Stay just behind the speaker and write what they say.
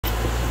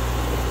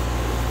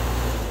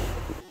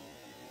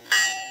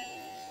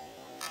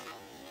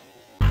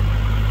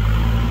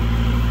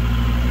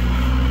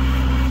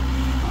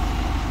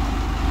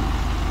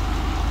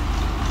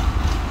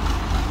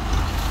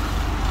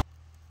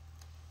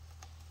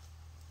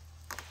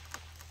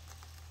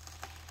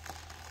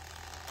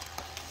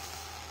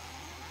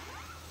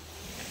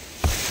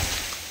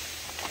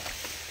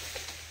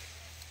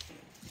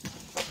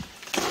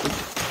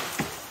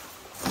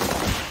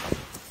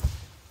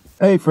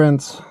Hey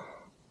friends,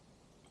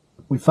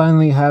 we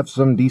finally have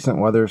some decent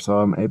weather, so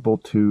I'm able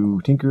to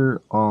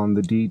tinker on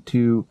the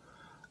D2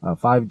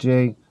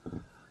 5J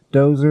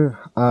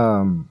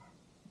Dozer.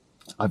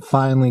 I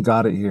finally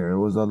got it here. It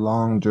was a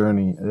long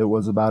journey. It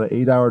was about an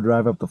 8-hour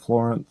drive up to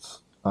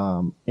Florence,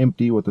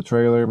 empty with the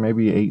trailer,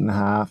 maybe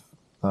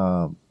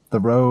 8.5. The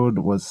road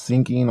was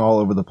sinking all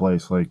over the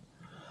place. Like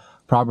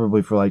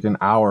probably for like an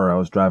hour, I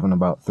was driving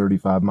about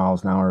 35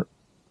 miles an hour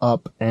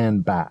up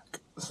and back.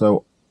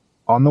 So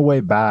on the way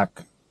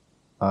back,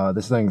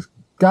 this thing's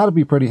got to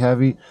be pretty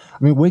heavy.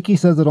 I mean, Wiki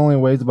says it only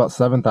weighs about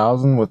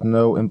 7,000 with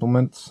no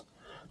implements,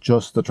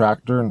 just the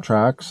tractor and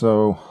track.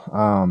 So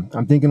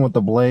I'm thinking with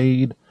the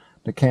blade,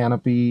 the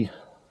canopy,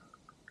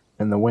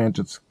 and the winch,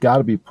 it's got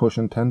to be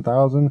pushing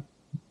 10,000.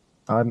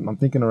 I'm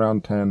thinking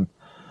around 10.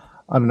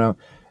 I don't know.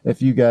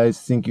 If you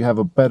guys think you have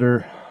a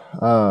better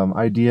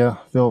idea,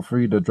 feel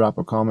free to drop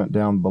a comment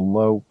down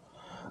below.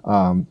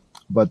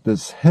 But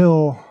this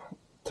hill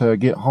to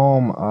get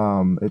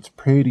home, it's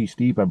pretty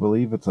steep. I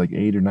believe it's like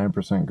 8 or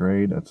 9%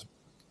 grade. It's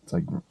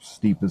like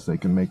steep as they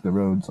can make the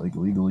roads, like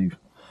legally.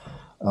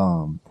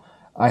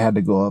 I had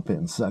to go up it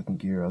in second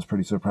gear. I was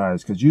pretty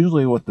surprised because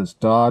usually with this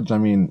Dodge, I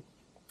mean,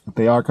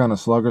 they are kind of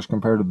sluggish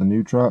compared to the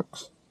new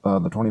trucks,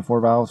 the 24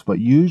 valves. But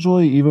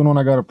usually, even when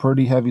I got a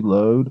pretty heavy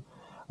load,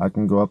 I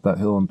can go up that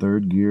hill in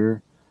third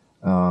gear.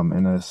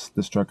 And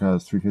this truck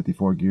has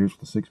 354 gears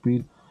with a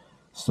 6-speed.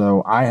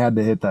 So I had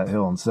to hit that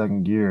hill in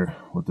second gear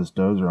with this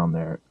Dozer on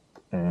there,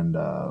 and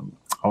I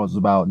was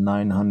about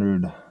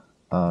 900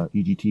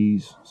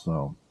 EGTs,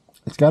 so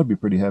it's got to be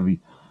pretty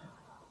heavy.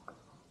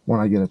 When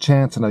I get a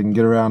chance and I can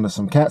get around to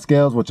some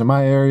Catskills, which in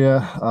my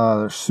area,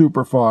 they're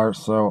super far,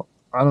 so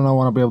I don't know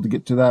when I'll be able to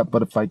get to that,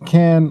 but if I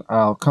can,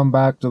 I'll come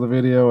back to the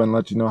video and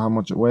let you know how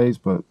much it weighs.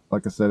 But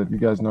like I said, if you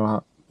guys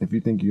know if you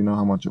think you know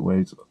how much it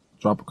weighs,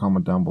 drop a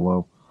comment down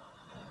below.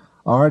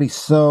 Alrighty,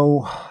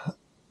 so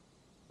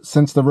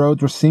since the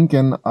roads were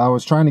sinking, I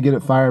was trying to get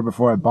it fired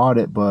before I bought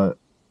it, but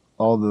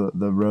all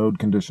the road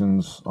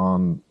conditions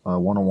on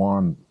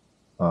 101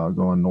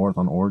 going north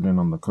on Oregon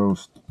on the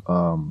coast,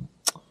 the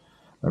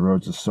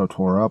road's just so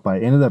tore up.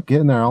 I ended up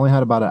getting there. I only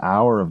had about an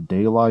hour of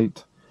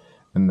daylight,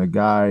 and the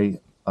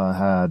guy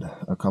had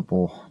a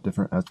couple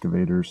different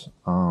excavators.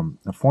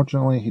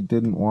 Unfortunately, he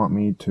didn't want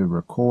me to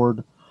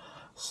record,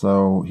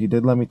 so he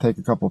did let me take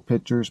a couple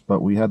pictures,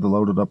 but we had to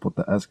load it up with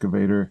the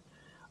excavator.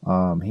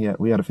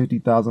 We had a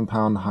 50,000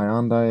 pound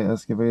Hyundai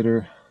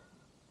excavator,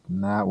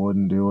 and that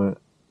wouldn't do it.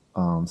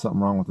 Something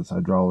wrong with its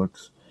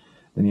hydraulics.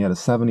 Then he had a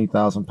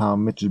 70,000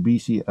 pound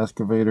Mitsubishi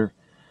excavator,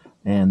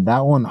 and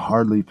that one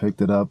hardly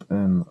picked it up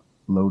and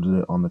loaded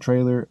it on the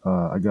trailer.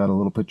 I got a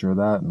little picture of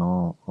that, and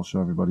I'll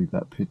show everybody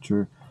that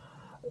picture.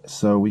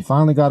 So we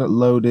finally got it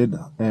loaded,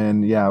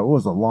 and yeah, it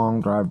was a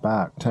long drive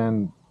back,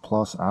 10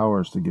 plus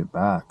hours to get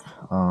back.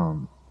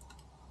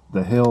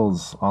 The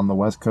hills on the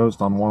west coast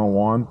on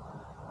 101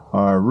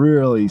 are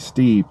really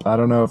steep. I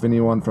don't know if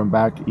anyone from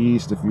back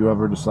east, if you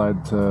ever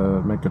decide to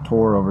make a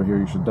tour over here,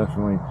 you should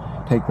definitely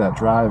take that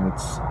drive.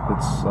 It's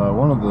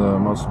one of the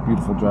most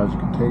beautiful drives you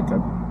can take,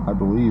 I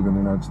believe, in the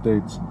United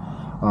States.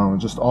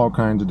 Just all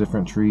kinds of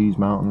different trees,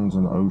 mountains,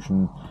 and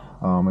ocean.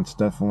 It's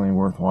definitely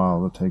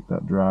worthwhile to take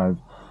that drive.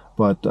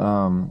 But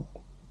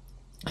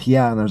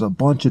yeah, and there's a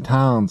bunch of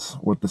towns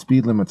with the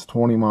speed limits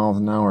 20 miles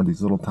an hour,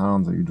 these little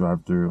towns that you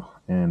drive through,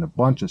 and a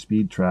bunch of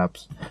speed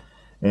traps.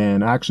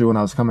 And actually, when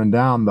I was coming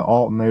down, when the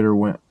alternator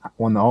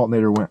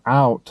went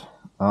out,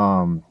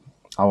 I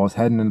was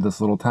heading into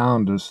this little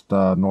town just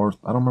north.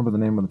 I don't remember the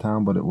name of the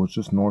town, but it was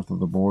just north of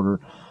the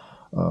border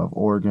of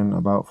Oregon,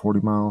 about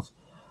 40 miles.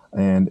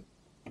 And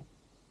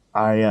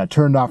I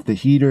turned off the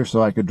heater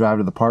so I could drive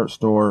to the parts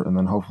store and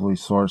then hopefully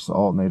source the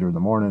alternator in the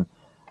morning.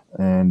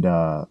 And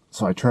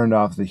so I turned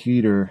off the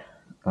heater,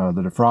 the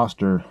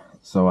defroster,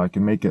 so I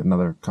can make it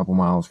another couple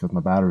miles because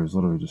my battery is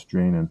literally just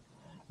draining.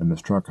 And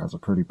this truck has a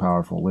pretty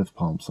powerful lift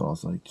pump, so I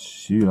was like,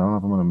 shoot, I don't know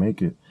if I'm going to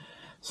make it.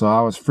 So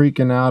I was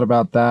freaking out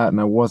about that, and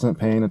I wasn't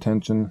paying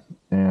attention.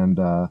 And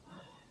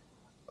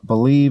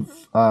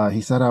believe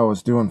he said I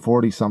was doing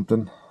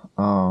 40-something,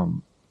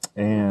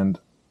 and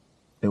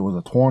it was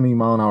a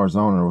 20-mile-an-hour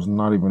zone. There was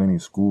not even any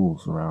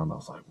schools around. I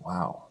was like,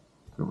 wow,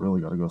 I really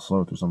got to go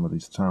slow through some of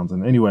these towns.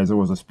 And anyways, it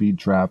was a speed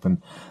trap,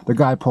 and the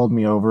guy pulled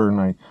me over, and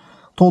I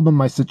told him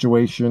my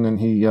situation, and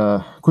he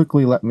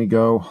quickly let me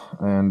go,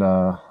 and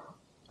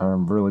I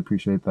really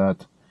appreciate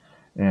that.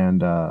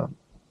 And I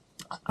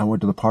went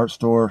to the parts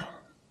store,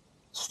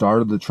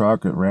 started the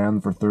truck. It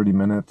ran for 30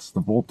 minutes. The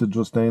voltage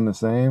was staying the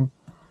same.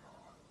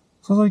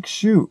 So I was like,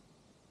 shoot,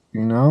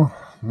 you know,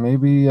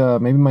 maybe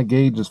my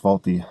gauge is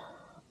faulty.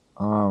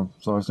 So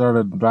I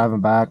started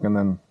driving back, and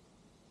then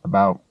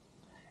about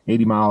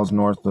 80 miles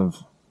north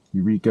of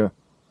Eureka,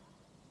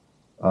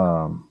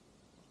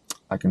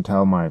 I can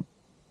tell my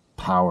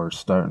power's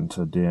starting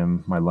to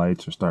dim. My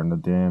lights are starting to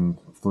dim,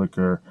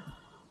 flicker.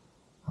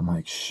 I'm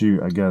like,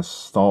 shoot, I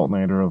guess the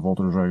alternator, the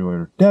voltage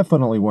regulator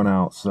definitely went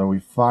out. So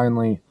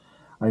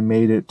I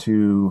made it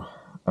to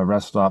a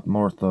rest stop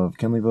north of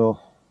Kinleyville,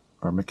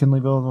 or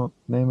McKinleyville is what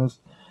the name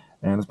is.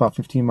 and it's about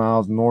 15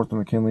 miles north of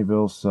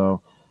McKinleyville,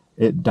 so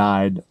it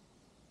died.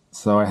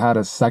 So I had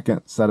a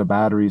second set of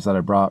batteries that I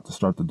brought to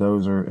start the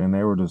Dozer, and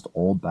they were just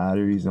old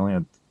batteries. They only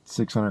had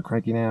 600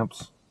 cranking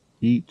amps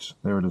each.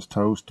 They were just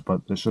toast,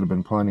 but there should have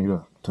been plenty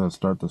to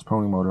start this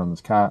pony motor on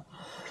this cat.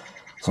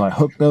 So I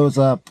hooked those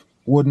up,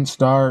 wouldn't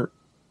start.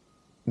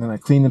 And then I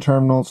cleaned the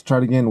terminals,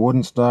 tried again,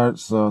 wouldn't start.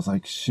 So I was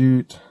like,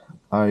 shoot.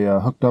 I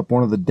hooked up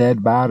one of the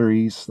dead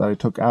batteries that I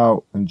took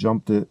out and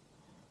jumped it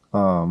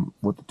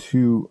with the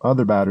two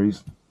other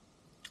batteries.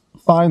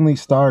 Finally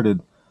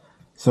started.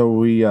 So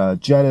we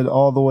jetted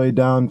all the way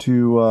down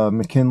to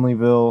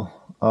McKinleyville,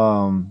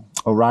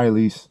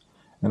 O'Reilly's,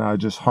 and I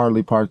just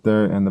hardly parked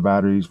there, and the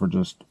batteries were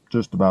just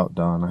about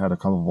done. I had a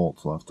couple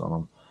volts left on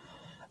them,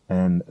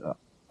 and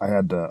I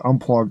had to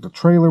unplug the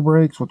trailer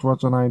brakes, which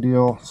wasn't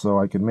ideal, so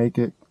I could make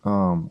it.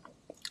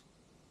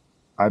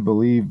 I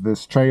believe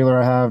this trailer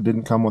I have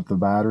didn't come with the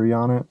battery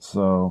on it,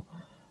 so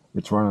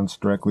it's running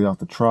directly off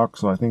the truck,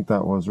 so I think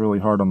that was really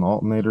hard on the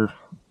alternator,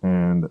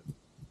 and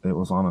it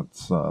was on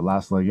its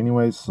last leg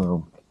anyways,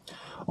 so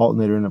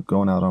alternator ended up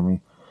going out on me.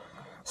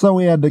 So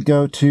we had to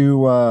go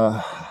to,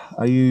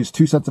 I used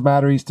 2 sets of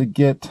batteries to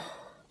get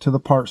to the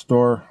part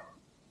store,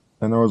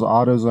 and there was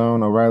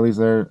AutoZone, O'Reilly's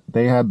there.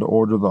 They had to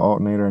order the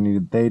alternator I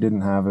needed. They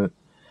didn't have it.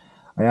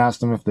 I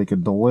asked them if they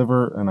could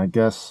deliver, and I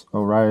guess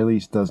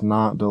O'Reilly's does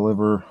not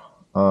deliver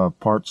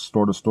parts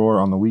store to store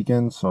on the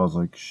weekends, so I was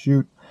like,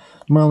 shoot.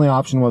 My only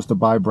option was to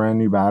buy brand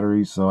new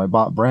batteries, so I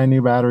bought brand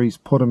new batteries,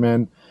 put them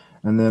in,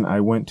 and then I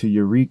went to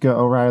Eureka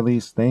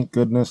O'Reilly's. Thank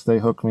goodness they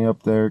hooked me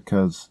up there,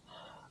 because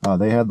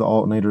they had the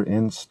alternator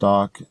in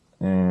stock,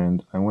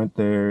 and I went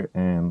there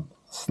and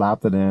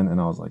slapped it in,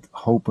 and I was like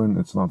hoping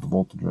it's not the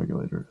voltage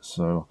regulator.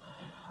 So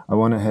I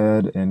went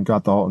ahead and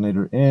got the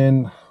alternator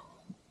in.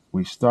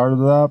 We started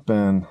it up,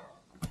 and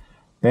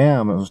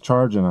bam, it was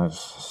charging. I was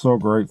so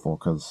grateful,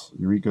 because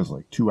Eureka's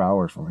like 2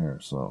 hours from here,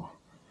 so,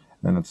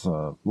 and it's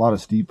a lot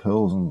of steep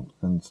hills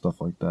and stuff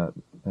like that,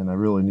 and I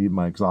really need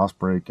my exhaust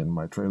brake and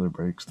my trailer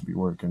brakes to be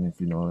working, if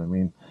you know what I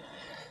mean.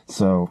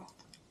 So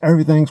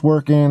everything's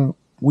working.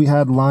 We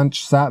had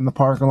lunch, sat in the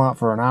parking lot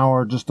for an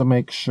hour just to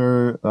make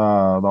sure the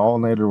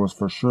alternator was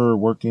for sure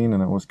working,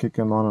 and it was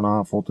kicking on and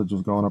off. Voltage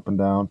was going up and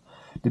down.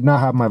 Did not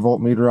have my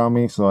voltmeter on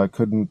me, so I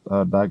couldn't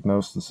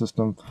diagnose the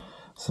system.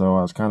 So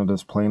I was kind of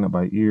just playing it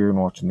by ear and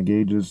watching the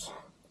gauges.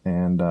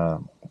 And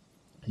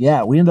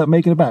yeah, we ended up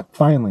making it back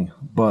finally.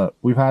 But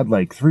we've had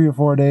like 3 or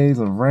 4 days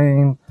of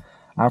rain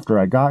after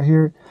I got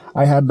here.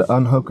 I had to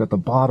unhook at the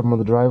bottom of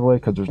the driveway,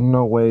 because there's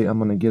no way I'm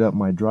going to get up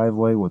my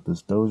driveway with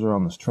this Dozer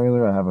on this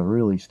trailer. I have a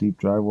really steep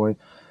driveway.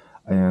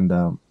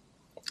 And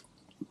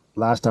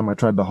last time I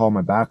tried to haul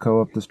my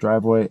backhoe up this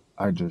driveway,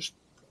 I just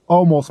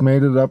almost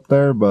made it up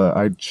there, but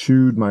I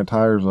chewed my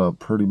tires up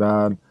pretty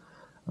bad,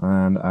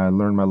 and I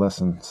learned my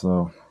lesson.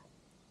 So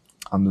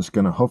I'm just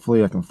gonna,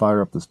 hopefully I can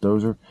fire up this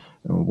Dozer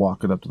and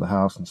walk it up to the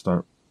house and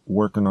start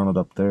working on it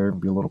up there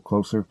and be a little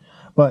closer.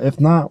 But if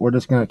not, we're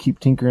just gonna keep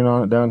tinkering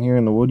on it down here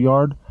in the wood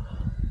yard.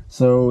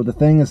 So the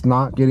thing is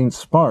not getting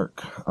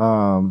spark.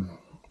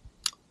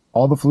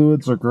 All the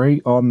fluids are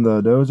great on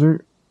the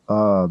Dozer.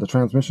 The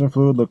transmission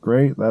fluid looked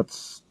great.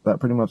 That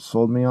pretty much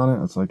sold me on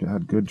it. It's like it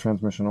had good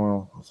transmission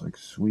oil. I was like,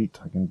 sweet,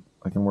 I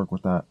can work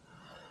with that.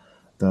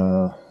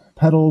 The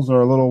pedals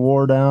are a little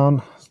wore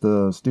down.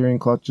 The steering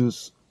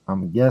clutches,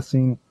 I'm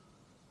guessing,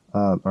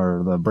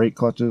 or the brake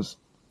clutches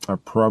are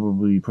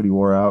probably pretty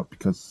wore out,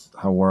 because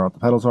how wore out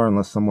the pedals are,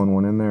 unless someone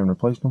went in there and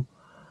replaced them.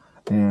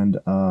 And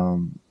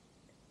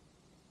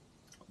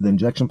the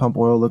injection pump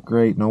oil looked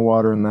great. No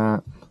water in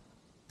that.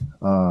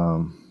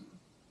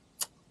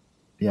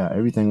 Yeah,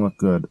 everything looked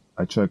good.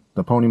 I checked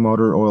the pony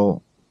motor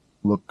oil,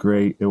 looked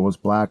great. It was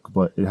black,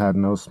 but it had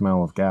no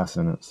smell of gas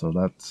in it, so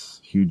that's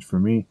huge for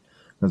me,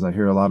 because I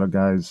hear a lot of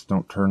guys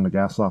don't turn the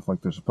gas off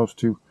like they're supposed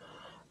to,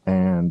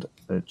 and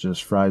it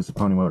just fries the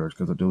pony motors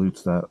because it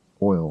dilutes that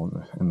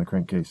oil in the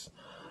crankcase.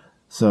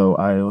 So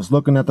I was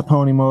looking at the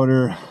pony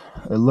motor.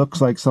 It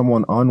looks like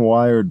someone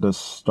unwired the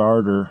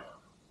starter,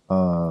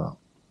 the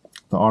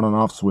on and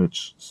off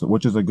switch, so,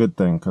 which is a good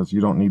thing, because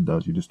you don't need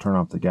those. You just turn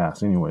off the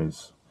gas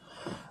anyways.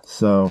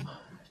 So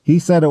he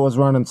said it was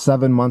running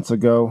 7 months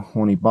ago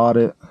when he bought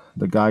it.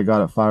 The guy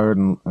got it fired,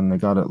 and they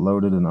got it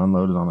loaded and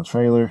unloaded on a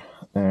trailer,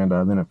 and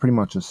then it pretty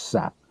much just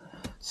sat.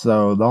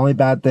 So the only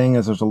bad thing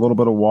is there's a little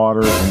bit of water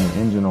in the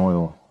engine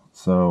oil.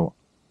 So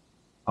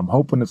I'm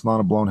hoping it's not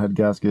a blown head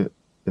gasket.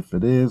 If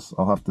it is,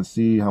 I'll have to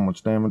see how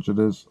much damage it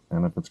is,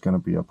 and if it's going to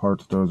be a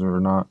parts Dozer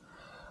or not.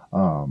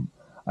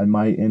 I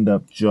might end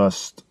up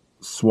just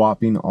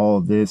swapping all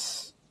of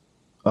this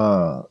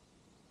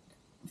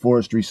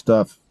forestry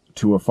stuff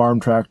to a farm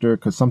tractor,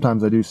 because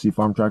sometimes I do see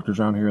farm tractors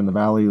around here in the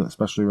valley,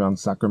 especially around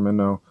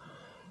Sacramento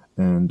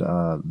and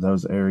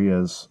those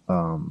areas.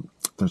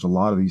 There's a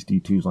lot of these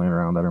D2s laying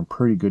around that are in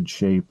pretty good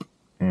shape,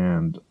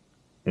 and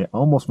it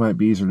almost might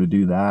be easier to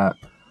do that.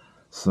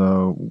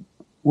 So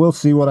we'll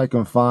see what I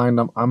can find.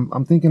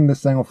 I'm thinking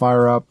this thing will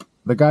fire up.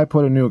 The guy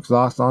put a new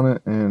exhaust on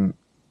it, and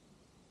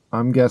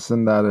I'm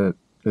guessing that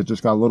it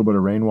just got a little bit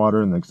of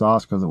rainwater in the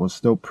exhaust, because it was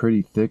still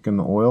pretty thick in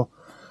the oil.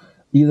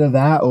 Either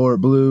that or it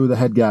blew the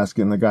head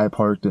gasket and the guy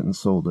parked it and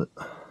sold it.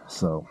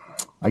 So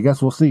I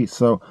guess we'll see.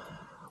 So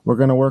we're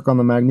going to work on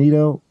the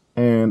magneto,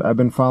 and I've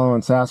been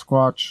following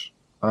Sasquatch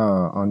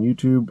on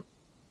YouTube.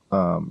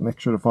 Make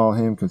sure to follow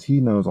him because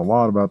he knows a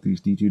lot about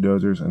these D2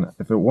 dozers, and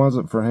if it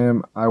wasn't for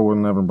him, I would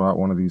have never bought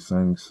one of these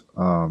things.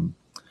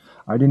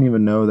 I didn't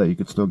even know that you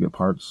could still get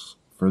parts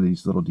for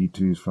these little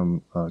D2s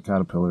from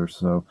Caterpillar.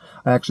 So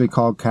I actually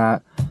called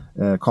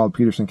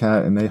Peterson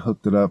Cat, and they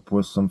hooked it up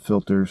with some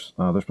filters.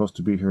 They're supposed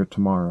to be here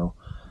tomorrow.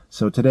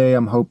 So today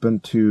I'm hoping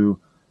to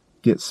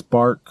get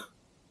spark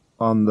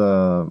on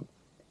the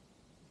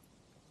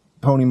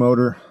pony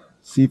motor,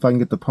 see if I can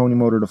get the pony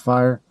motor to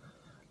fire.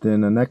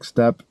 Then the next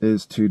step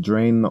is to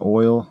drain the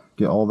oil,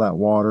 get all that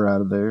water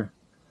out of there,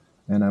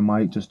 and I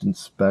might just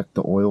inspect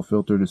the oil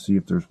filter to see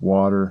if there's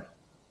water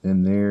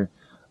in there.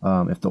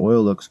 If the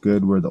oil looks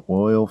good where the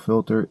oil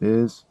filter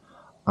is,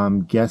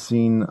 I'm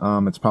guessing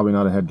it's probably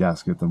not a head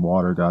gasket. The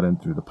water got in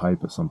through the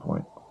pipe at some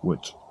point,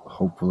 which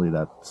hopefully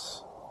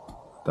that's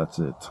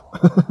it.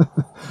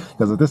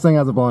 Because if this thing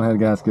has a blown head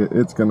gasket,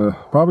 it's gonna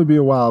probably be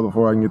a while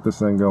before I can get this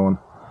thing going,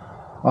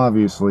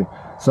 obviously.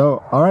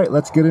 So all right,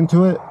 let's get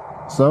into it.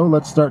 So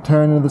let's start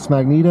tearing into this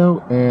magneto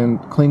and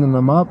cleaning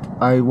them up.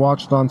 I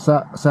watched on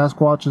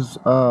Sasquatch's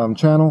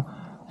channel,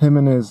 him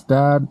and his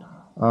dad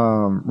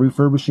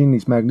refurbishing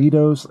these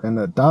magnetos, and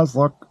it does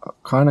look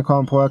kind of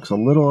complex, a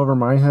little over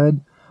my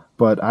head,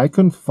 but I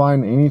couldn't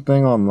find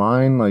anything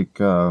online like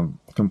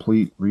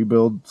complete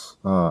rebuilds.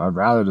 I'd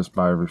rather just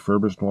buy a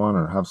refurbished one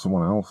or have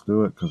someone else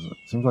do it, because it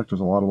seems like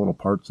there's a lot of little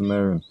parts in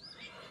there. And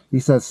he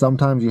says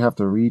sometimes you have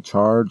to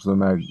recharge the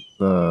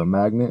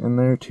magnet in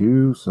there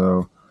too,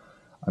 so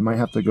I might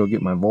have to go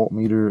get my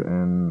voltmeter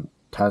and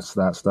test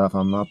that stuff.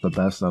 I'm not the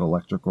best at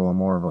electrical. I'm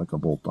more of like a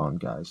bolt-on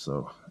guy,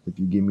 so if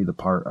you give me the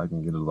part, I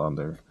can get it on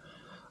there.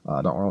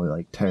 I don't really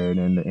like tearing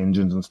into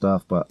engines and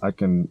stuff, but I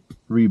can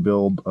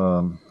rebuild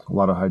a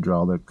lot of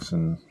hydraulics,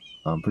 and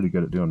I'm pretty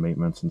good at doing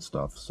maintenance and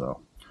stuff. So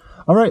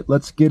all right,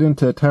 let's get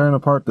into tearing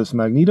apart this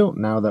magneto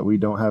now that we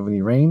don't have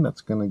any rain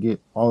that's going to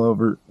get all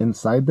over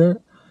inside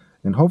there,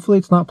 and hopefully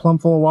it's not plumb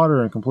full of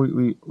water and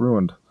completely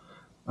ruined.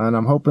 And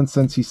I'm hoping,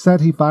 since he said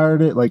he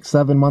fired it like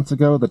 7 months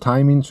ago, the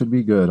timing should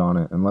be good on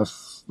it,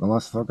 unless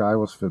the guy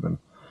was fibbing.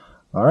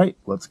 All right,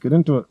 let's get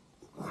into it.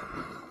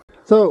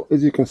 So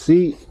as you can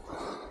see,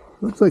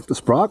 looks like the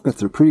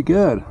sprockets are pretty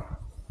good.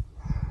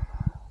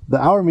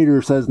 The hour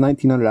meter says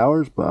 1900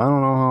 hours, but I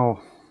don't know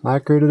how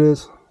accurate it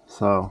is.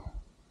 So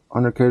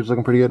undercarriage is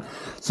looking pretty good.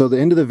 So the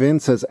end of the VIN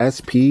says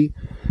SP,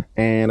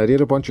 and I did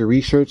a bunch of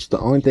research. The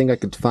only thing I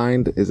could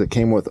find is it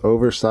came with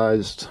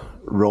oversized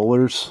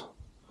rollers,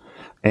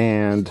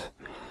 and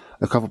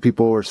a couple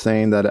people were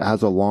saying that it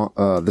has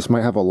a this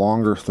might have a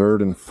longer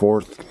third and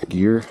fourth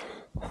gear.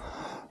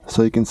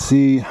 So you can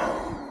see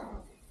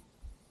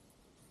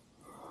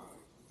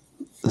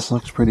this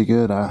looks pretty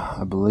good,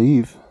 I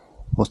believe.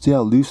 We'll see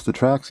how loose the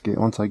tracks get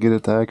once I get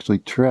it to actually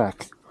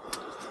track.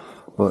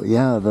 But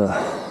yeah, the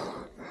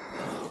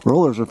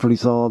rollers are pretty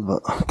solid, but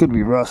could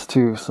be rust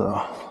too.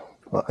 So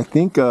but I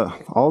think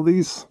all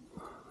these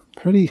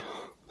pretty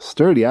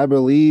sturdy. I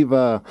believe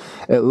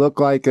it looked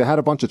like it had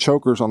a bunch of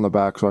chokers on the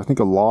back, so I think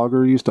a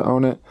logger used to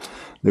own it.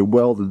 They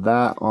welded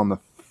that on the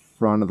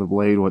front of the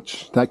blade,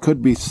 which that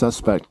could be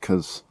suspect,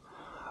 because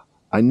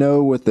I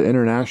know with the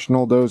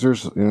international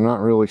dozers, you're not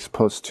really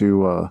supposed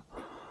to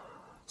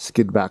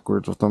skid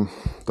backwards with them.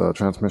 The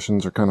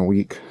transmissions are kind of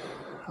weak.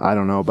 I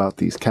don't know about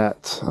these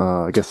cats.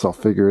 I guess I'll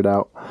figure it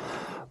out.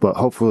 But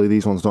hopefully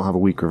these ones don't have a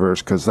weak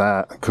reverse, because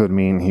that could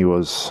mean he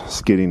was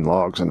skidding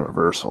logs in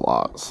reverse a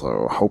lot.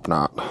 So hope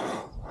not.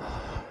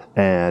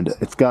 And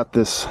it's got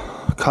this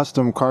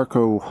custom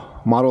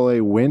Carco Model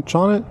A winch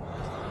on it,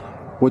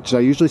 which I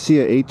usually see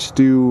a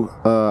H-Stu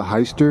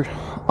Heister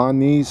on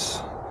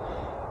these.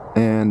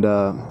 And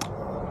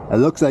it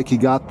looks like he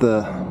got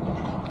the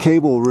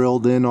cable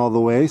reeled in all the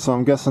way, so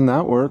I'm guessing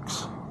that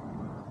works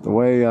the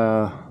way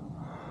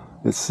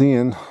it's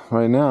seeing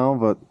right now.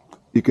 But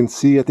you can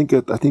see, I think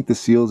the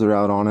seals are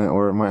out on it,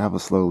 or it might have a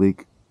slow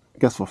leak. I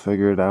guess we'll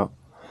figure it out.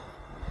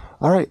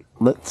 All right,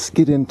 let's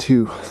get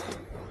into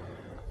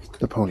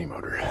the pony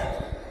motor.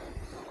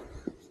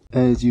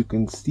 As you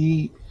can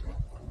see,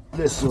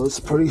 this was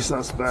pretty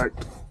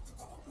suspect.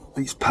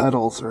 These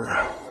pedals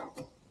are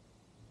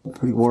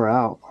pretty wore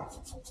out,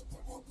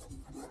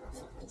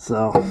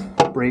 so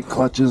brake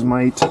clutches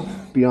might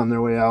be on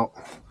their way out.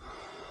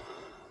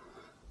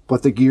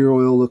 But the gear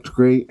oil looked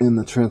great in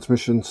the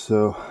transmission,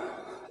 so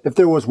if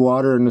there was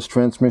water in this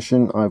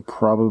transmission, I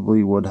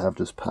probably would have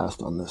just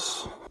passed on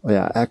this. Oh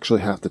yeah, I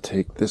actually have to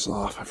take this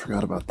off. I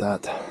forgot about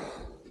that.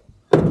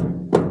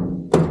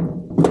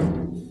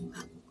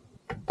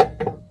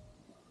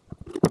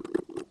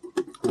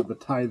 I have to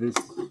tie this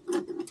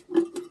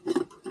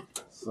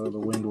so the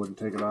wind wouldn't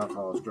take it off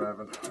while I was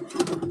driving.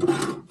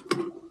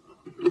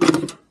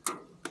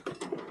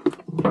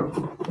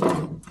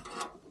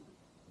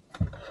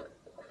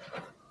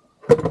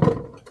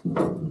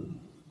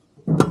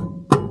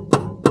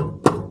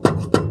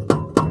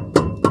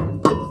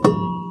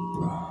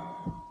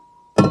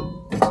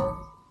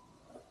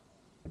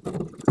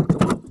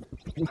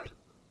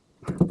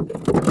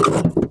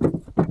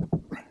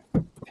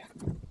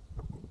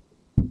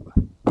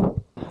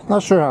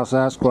 Not sure how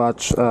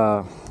Sasquatch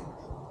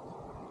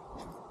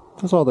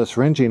does all this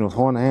wrenching with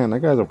one hand.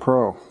 That guy's a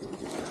pro.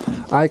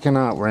 I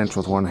cannot wrench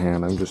with one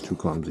hand. I'm just too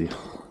clumsy.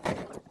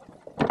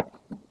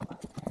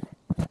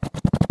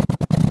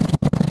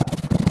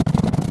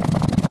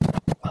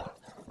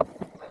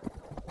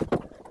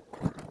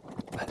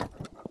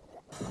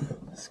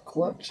 This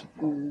clutch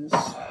is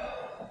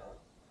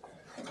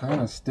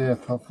kind of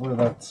stiff. Hopefully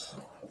that's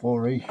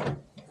full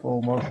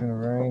motion of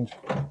range.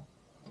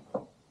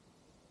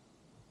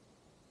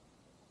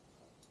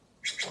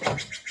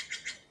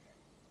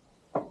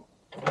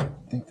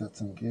 I think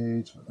that's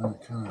engaged, but then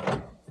it kind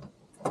of...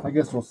 I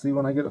guess we'll see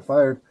when I get it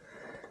fired.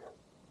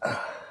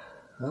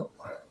 Well.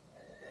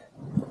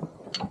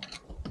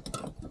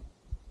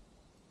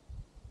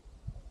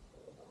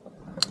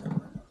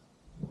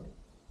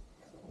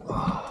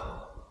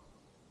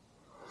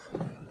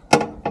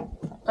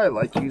 I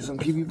like using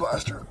PB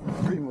Blaster.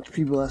 Pretty much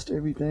PB Blast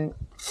everything.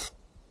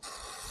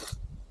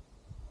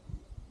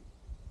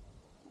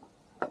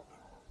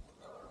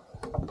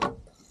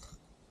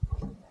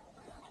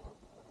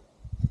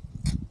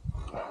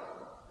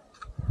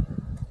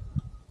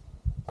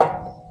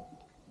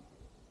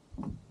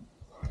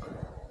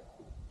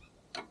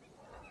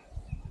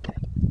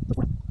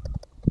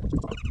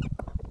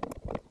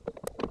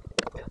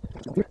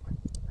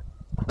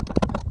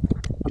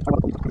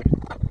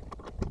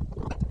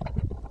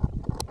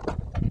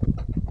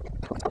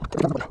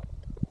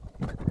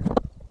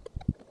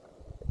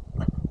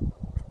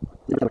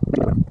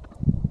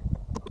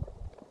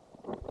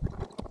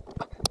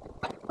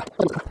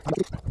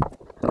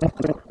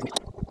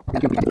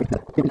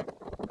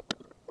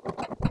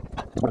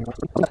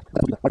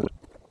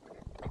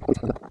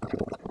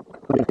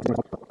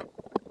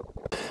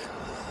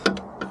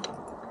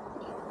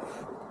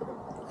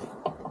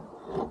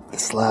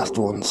 This last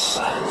one's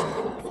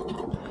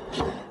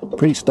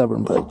pretty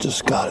stubborn, but I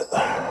just got it.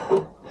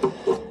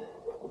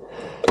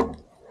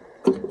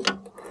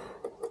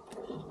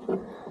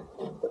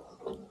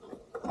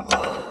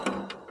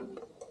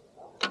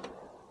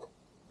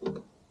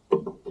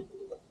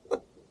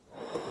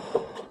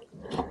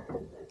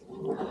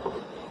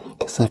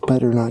 Guess I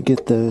better not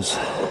get those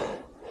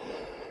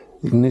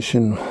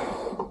ignition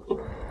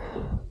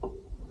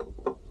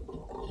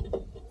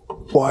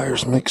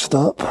wires mixed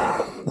up.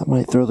 That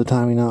might throw the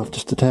timing off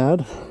just a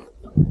tad.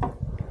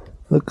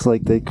 Looks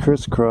like they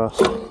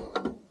crisscross.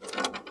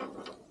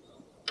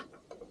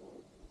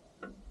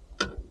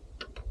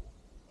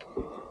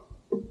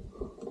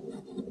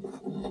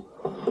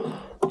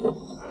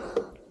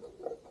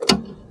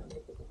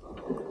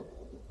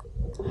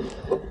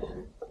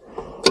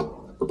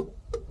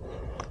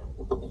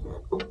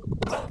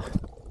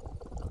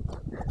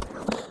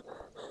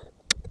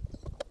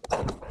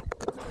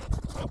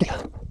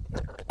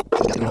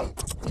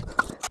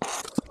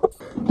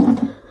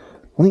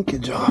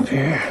 Linkage off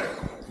here.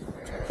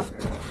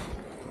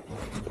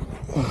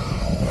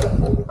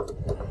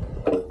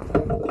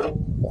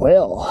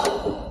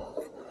 Well,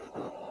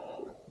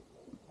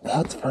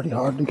 that's pretty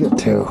hard to get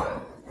to.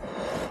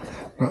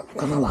 Not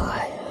gonna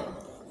lie.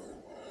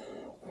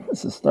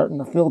 This is starting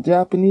to feel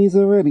Japanese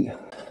already.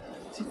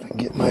 Let's see if I can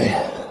get my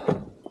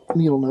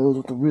needle nose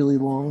with a really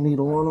long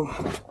needle on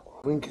them.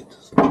 Linkage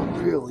is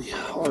really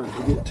hard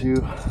to get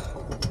to.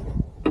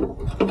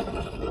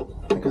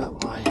 I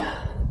got my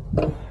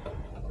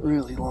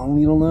really long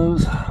needle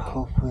nose.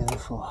 Hopefully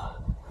this will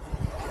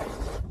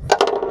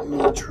do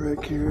the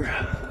trick here.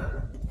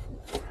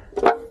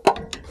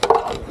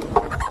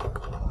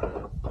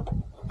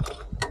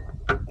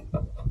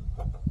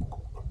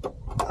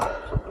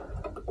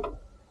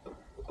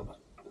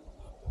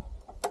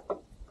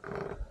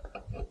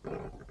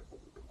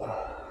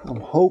 I'm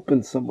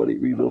hoping somebody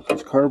rebuilt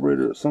this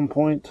carburetor at some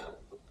point.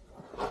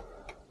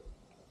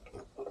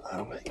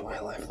 That'll make my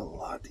life a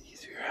lot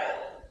easier.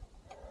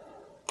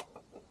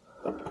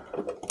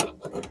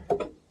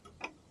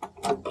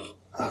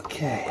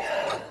 Okay,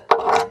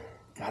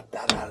 got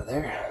that out of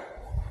there.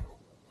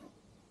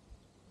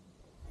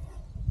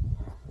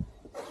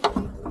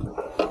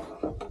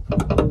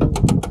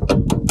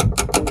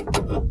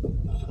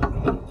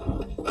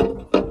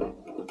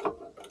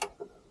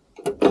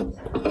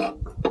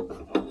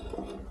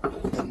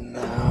 And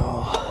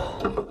now,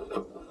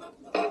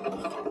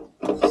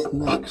 this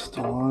next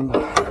one.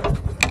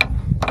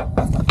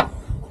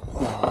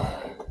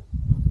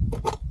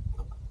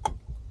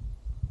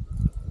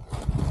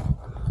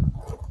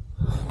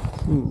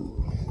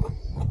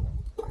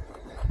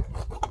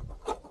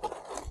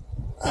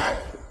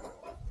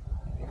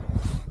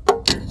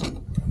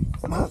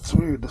 That's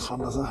weird, this one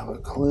doesn't have a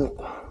clip.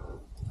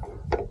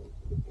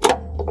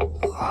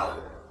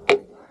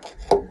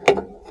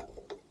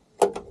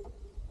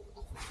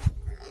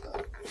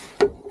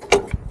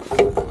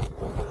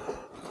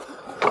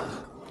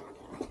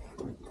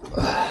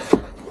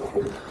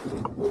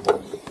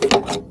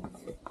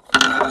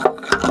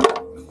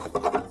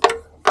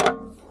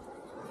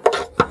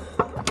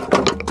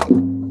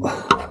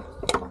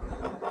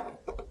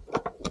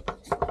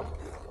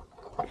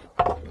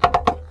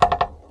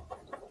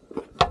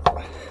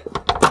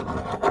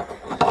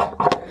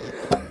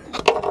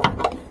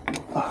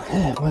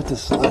 Let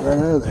this slide right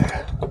out of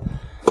there.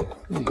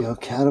 There you go,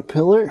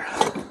 Caterpillar.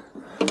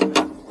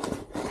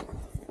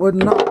 Would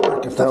not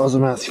work if that was a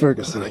Massey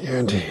Ferguson, I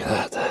guarantee you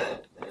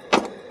that.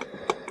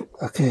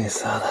 Okay,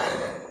 so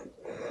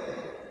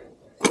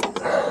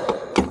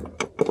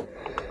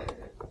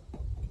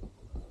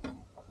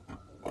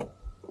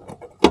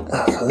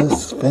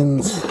this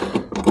spins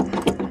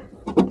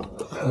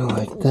kind of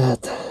like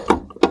that.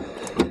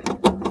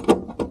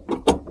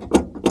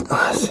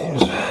 It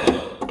seems.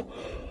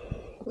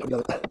 There we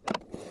go.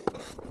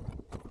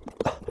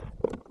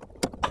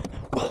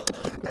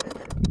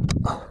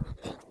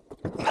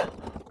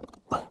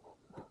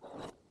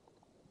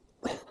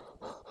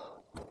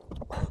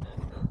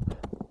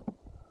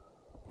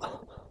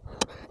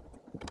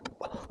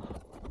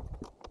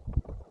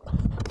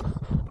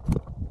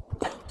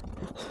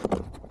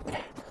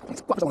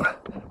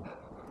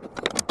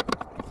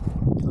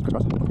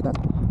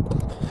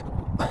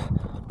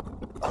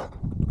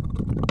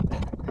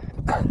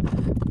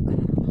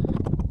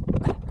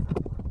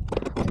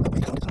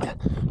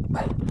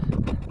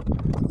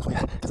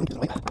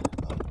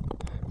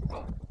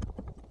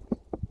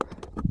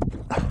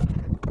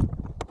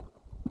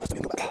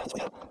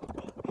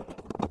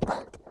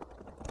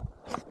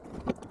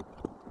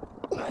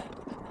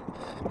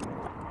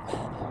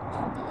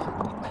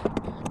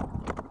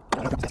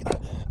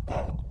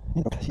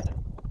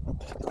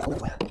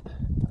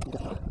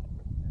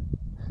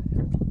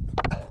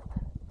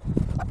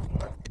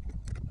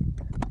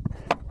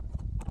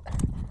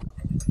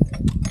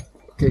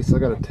 Okay, so I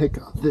gotta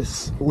take off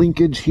this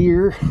linkage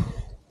here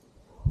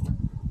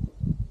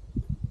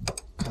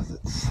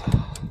because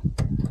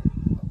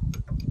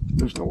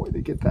there's no way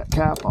to get that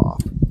cap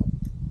off.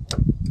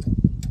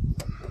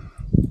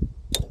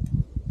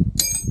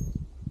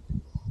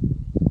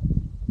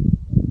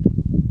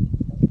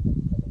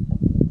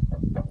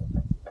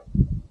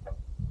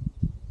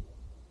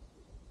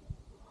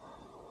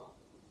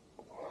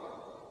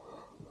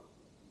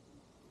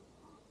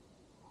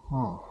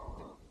 Oh.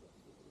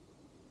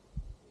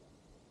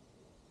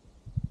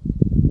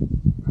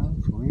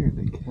 That's weird,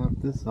 they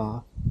capped this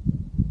off.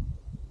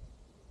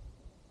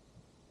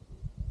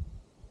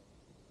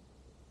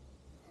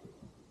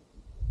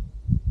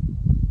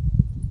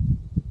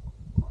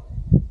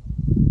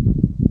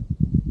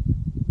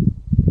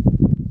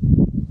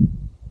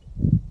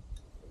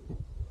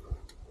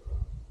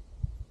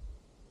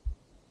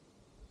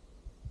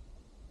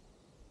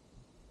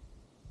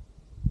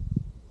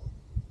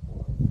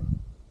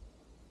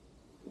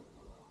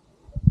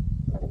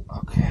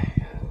 Okay.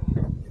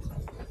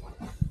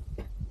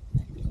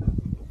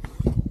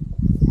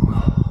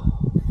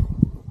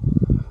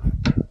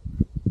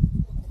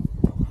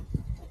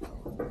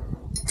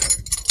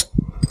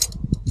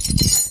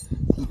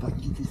 See if I can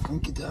get these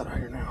linkage out of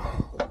here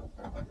now.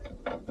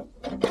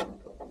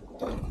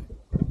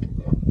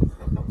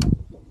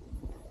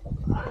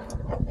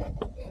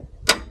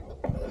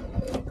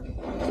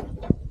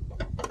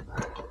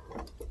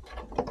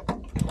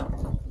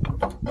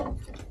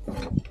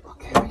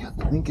 Okay, we got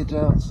the linkage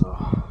out, so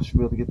I should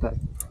be able to get that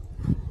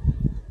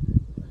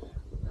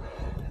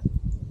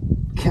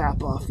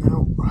cap off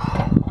now.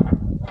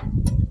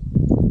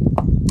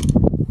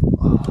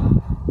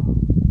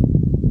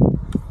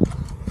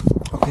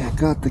 Okay, I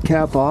got the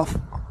cap off.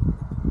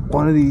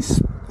 One of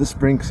these, this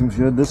spring seems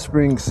good. This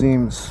spring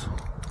seems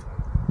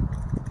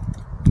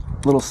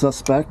a little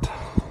suspect.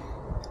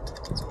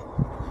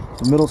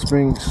 The middle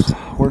spring's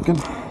working.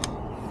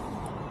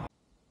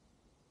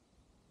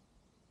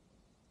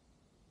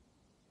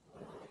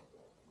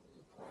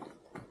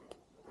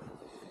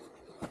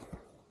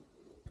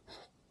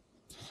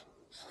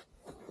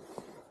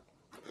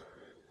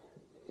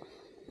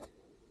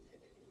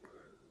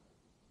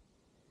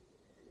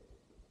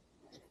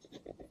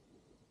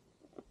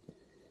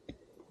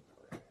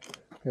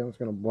 Okay, I'm just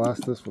gonna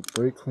blast this with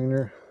brake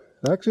cleaner.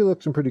 It actually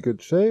looks in pretty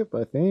good shape,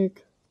 I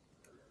think.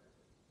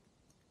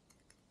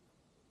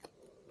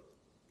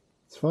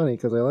 It's funny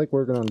because I like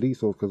working on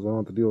diesel because I don't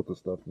have to deal with this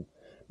stuff.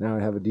 Now I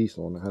have a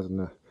diesel and it has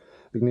an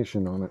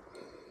ignition on it.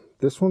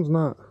 This one's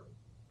not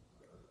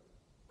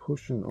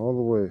pushing all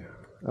the way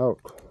out,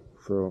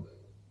 so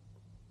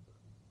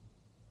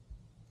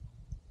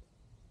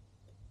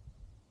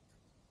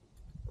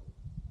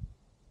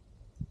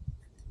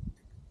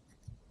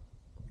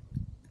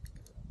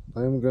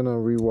I'm gonna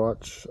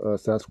rewatch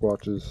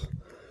Sasquatch's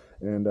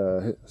and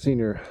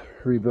Senior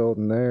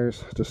rebuilding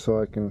theirs just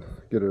so I can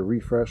get a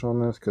refresh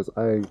on this, because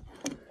I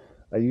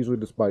usually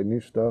just buy new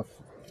stuff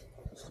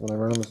when I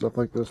run into stuff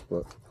like this,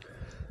 but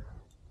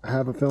I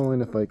have a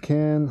feeling if I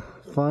can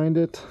find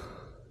it,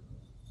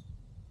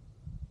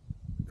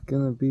 it's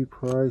gonna be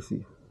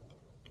pricey.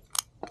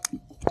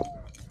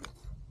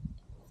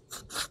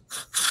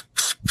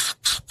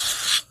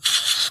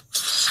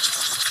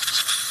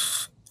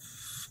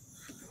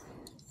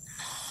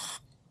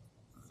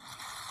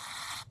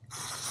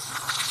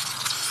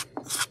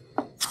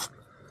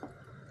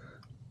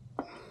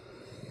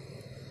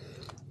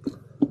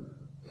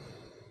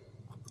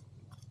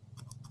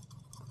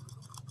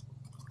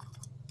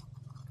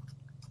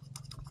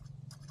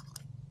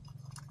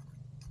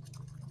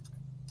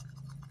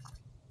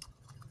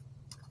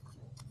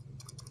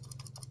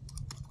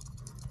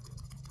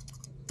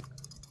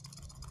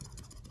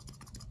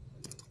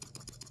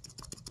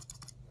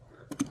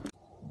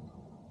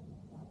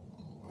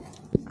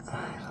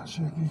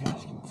 sure if you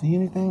guys can see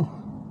anything.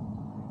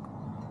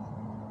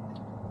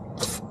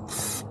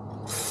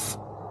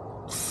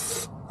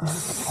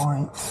 That's the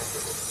point.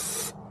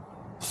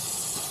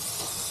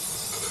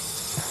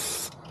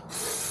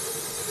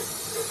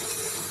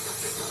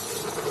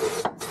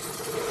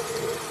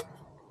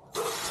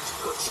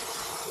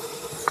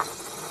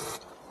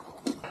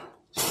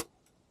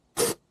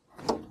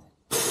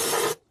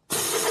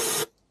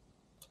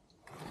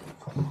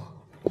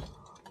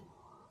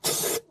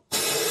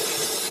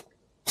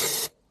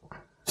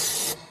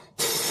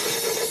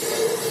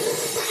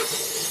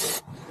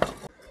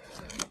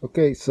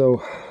 Okay,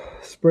 so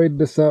sprayed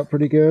this out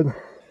pretty good.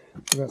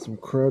 Got some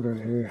crud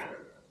right here.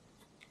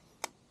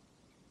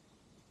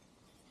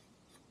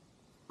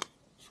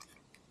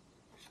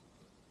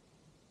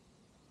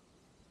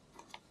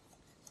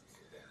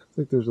 I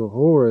think there's a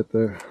hole right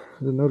there. I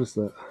didn't notice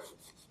that.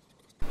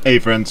 Hey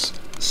friends,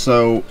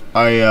 so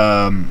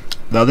the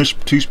other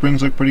two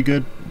springs look pretty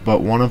good,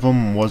 but one of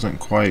them wasn't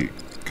quite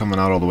coming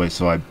out all the way,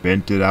 so I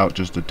bent it out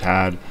just a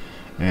tad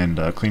and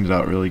cleaned it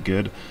out really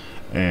good.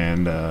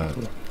 And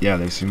yeah,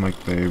 they seem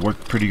like they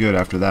worked pretty good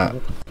after that.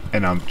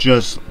 And I'm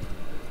just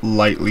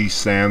lightly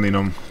sanding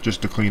them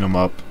just to clean them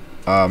up.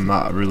 I'm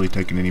not really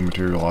taking any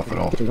material off at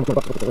all.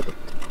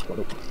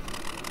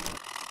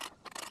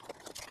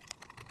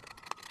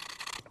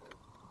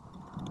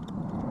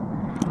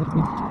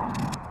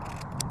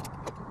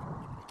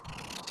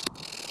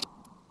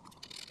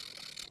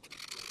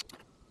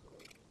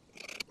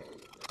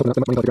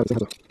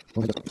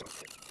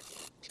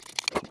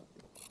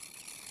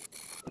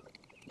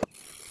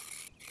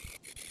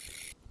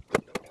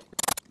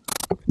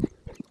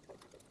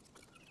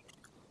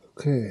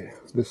 Okay,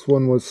 this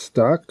one was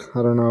stuck.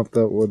 I don't know if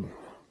that would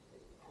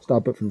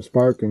stop it from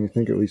sparking. You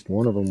think at least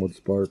one of them would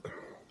spark.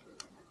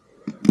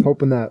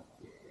 Hoping that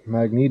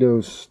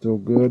magneto's still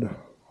good,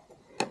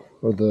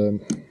 or the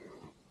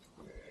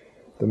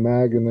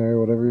mag in there,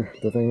 whatever,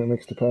 the thing that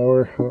makes the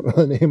power. I don't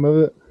know the name of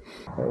it.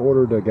 I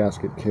ordered a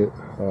gasket kit,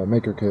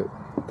 maker kit.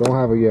 Don't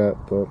have it yet,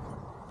 but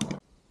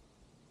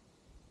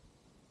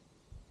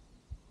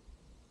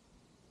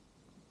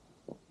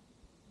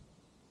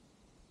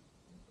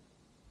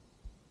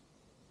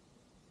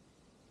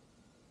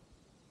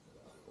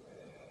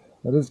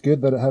that is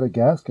good that it had a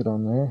gasket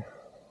on there.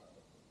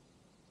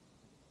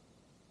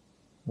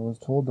 I was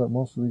told that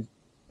most of these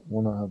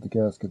will not have the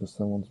gasket if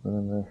someone's been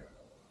in there.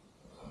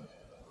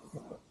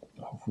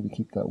 Hopefully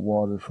keep that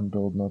water from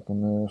building up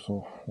in there,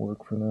 so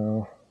work for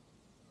now.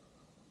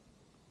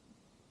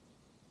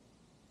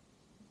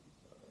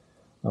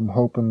 I'm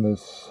hoping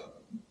this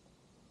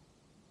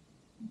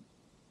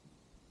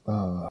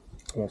I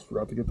almost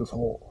forgot to get this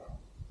hole.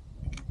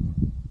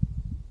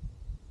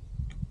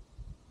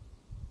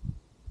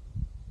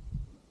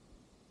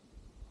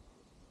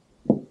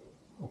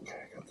 Okay,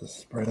 got this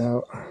spread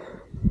out. I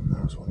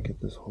just want to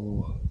get this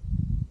hole.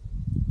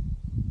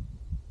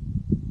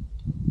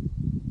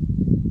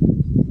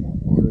 More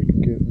water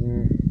can get in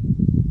there.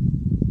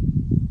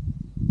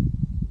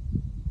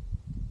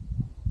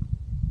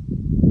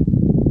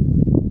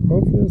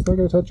 Hopefully it's not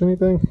going to touch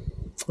anything.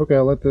 Okay,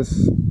 I'll let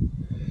this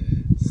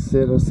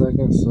sit a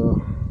second,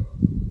 so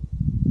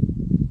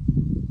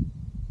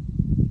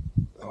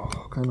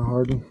kind of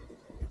harden.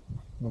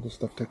 All this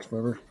stuff takes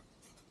forever.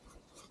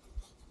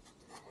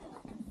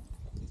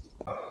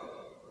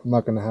 I'm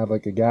not going to have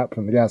like a gap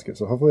from the gasket,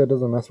 so hopefully it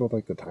doesn't mess with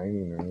like the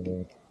timing or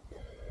anything.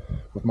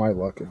 With my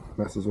luck, it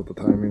messes with the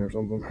timing or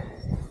something.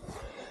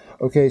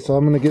 Okay, so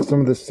I'm going to get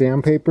some of this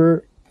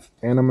sandpaper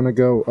and I'm going to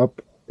go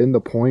up in the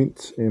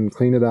points and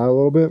clean it out a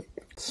little bit.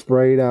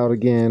 Spray it out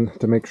again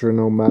to make sure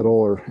no metal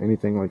or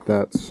anything like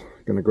that's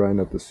going to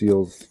grind up the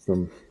seals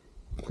from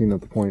cleaning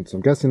up the points.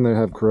 I'm guessing they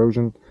have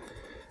corrosion,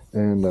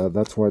 and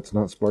that's why it's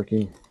not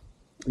sparking.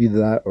 Either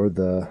that or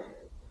the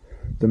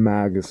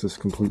mag is just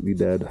completely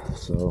dead.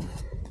 So,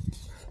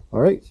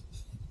 all right,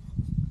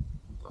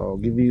 I'll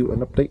give you an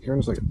update here in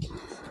a second.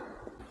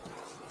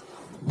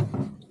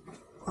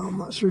 I'm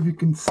not sure if you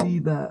can see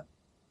that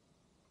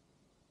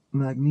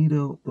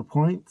magneto, the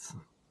points.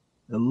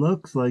 It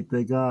looks like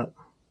they got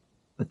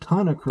a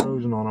ton of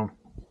corrosion on them.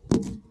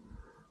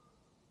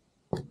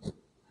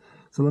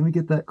 So let me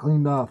get that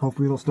cleaned off.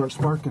 Hopefully it'll start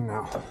sparking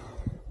now.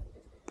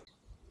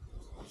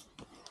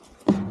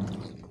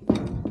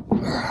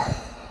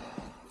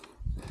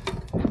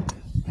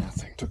 That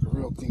thing took a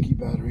real dinky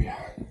battery.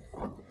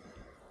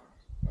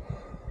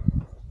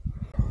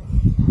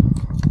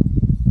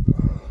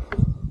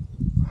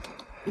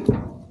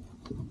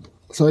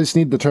 So I just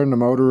need to turn the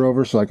motor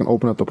over so I can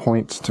open up the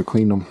points to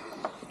clean them.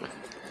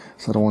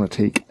 So I don't want to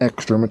take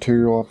extra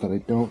material off that I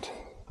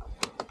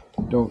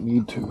don't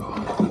need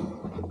to.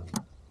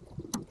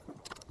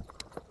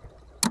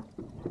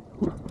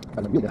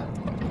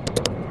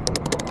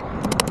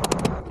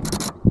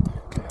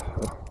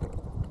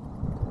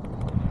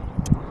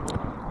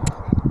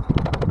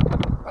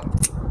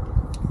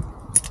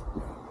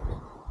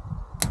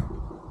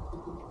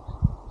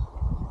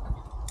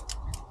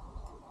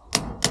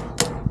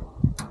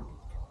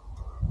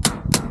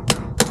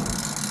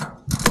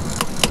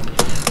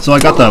 So I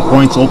got the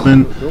points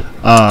open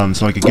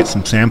so I could get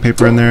some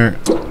sandpaper in there.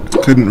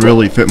 Couldn't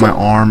really fit my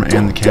arm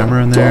and the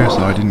camera in there, so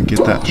I didn't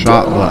get that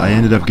shot, but I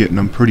ended up getting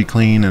them pretty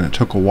clean, and it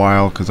took a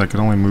while because I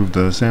could only move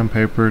the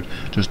sandpaper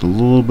just a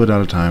little bit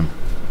at a time.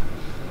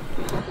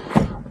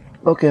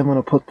 Okay, I'm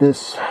gonna put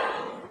this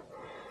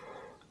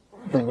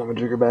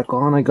thingamajigger back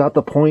on. I got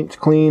the points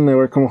clean. They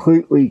were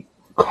completely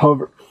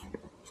covered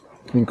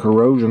in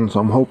corrosion,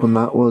 so I'm hoping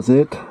that was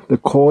it. The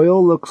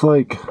coil looks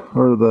like,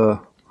 or the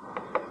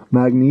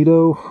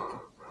magneto,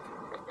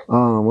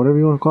 whatever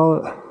you want to call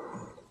it,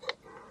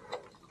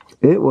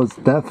 it was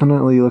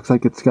definitely, looks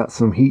like it's got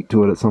some heat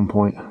to it at some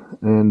point.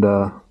 And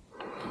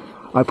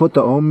I put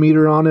the ohm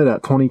meter on it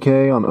at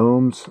 20k on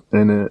ohms,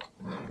 and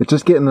it's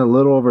just getting a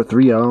little over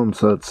 3 ohms,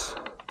 so it's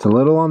a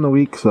little on the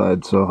weak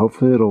side, so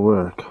hopefully it'll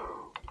work.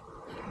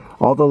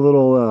 All the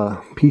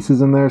little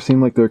pieces in there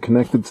seem like they're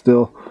connected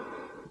still.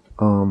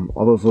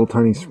 All those little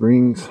tiny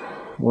springs,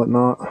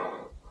 whatnot.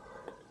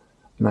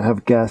 And I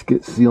have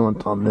gasket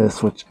sealant on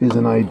this, which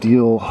isn't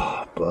ideal,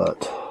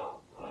 but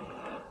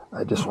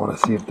I just want to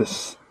see if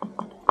this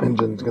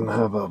engine's gonna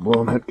have a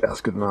blown head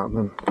gasket or not. And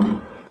then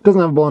if it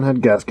doesn't have a blown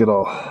head gasket,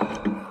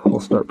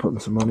 we'll start putting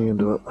some money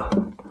into it.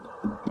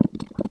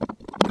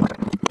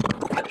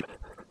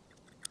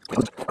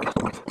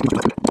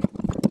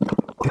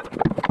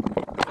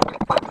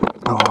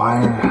 Oh,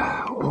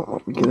 wire won't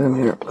let me get in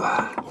here.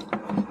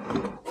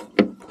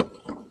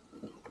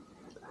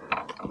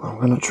 I'm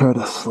gonna try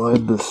to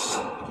slide this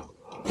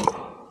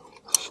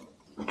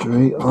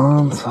straight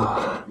on so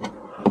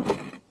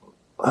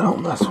I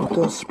don't mess with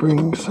those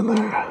springs in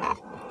there.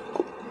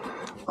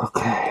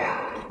 Okay.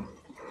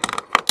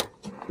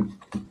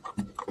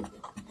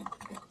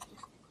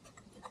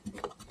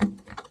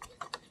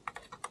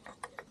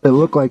 It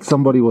looked like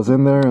somebody was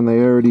in there and they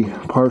already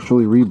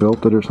partially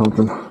rebuilt it or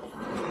something.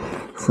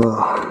 So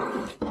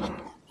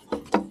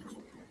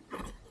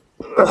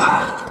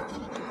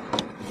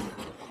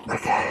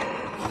okay.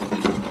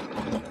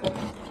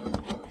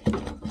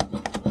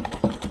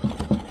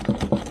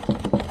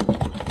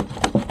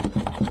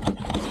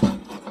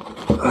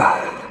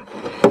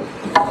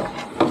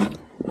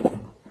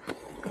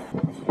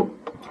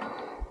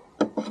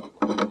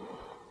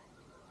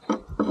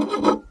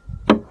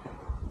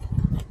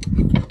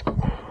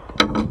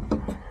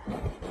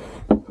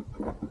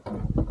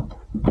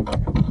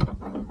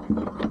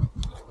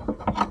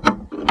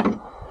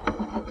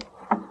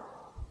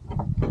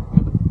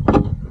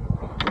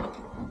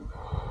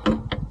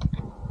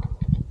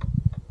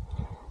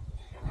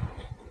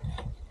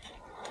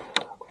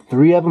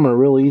 Three of them are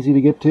real easy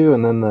to get to,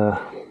 and then the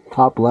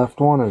top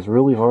left one is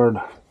really hard.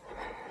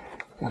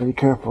 Gotta be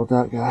careful with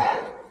that guy.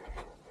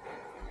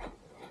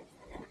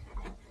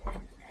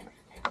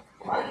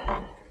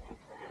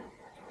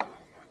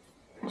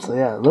 So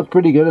yeah, it looked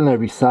pretty good in there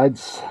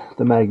besides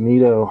the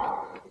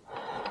magneto.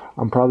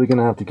 I'm probably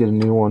gonna have to get a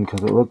new one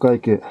because it looked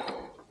like it,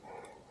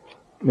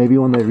 maybe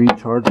when they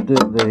recharged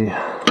it they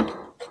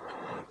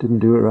didn't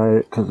do it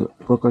right because it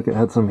looked like it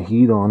had some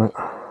heat on it.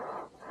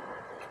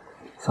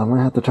 So I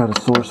might have to try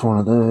to source one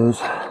of those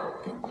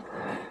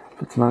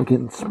if it's not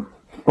getting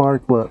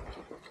spark. But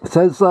it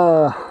says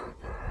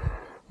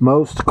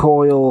most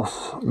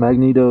coils,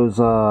 magnetos,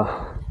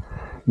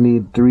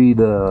 need 3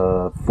 to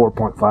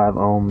 4.5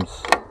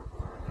 ohms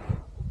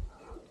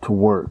to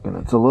work, and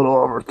it's a little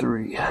over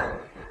 3.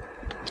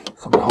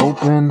 So I'm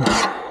hoping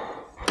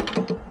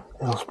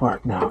it'll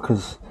spark now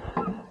because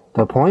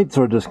the points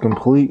are just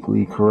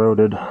completely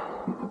corroded.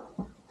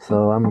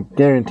 So I'm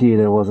guaranteed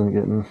it wasn't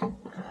getting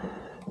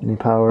any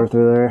power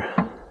through there.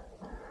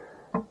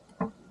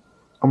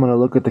 I'm gonna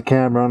look at the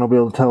camera and I'll be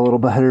able to tell a little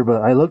better,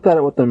 but I looked at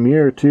it with the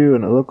mirror too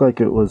and it looked like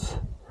it was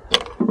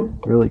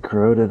really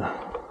corroded,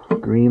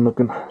 green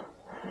looking.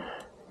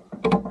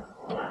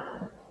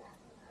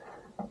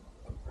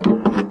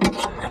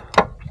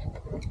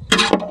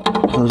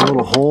 There's a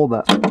little hole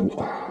that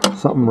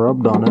something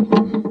rubbed on it,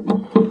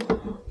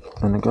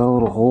 and it got a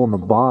little hole in the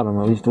bottom.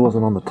 At least it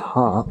wasn't on the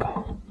top.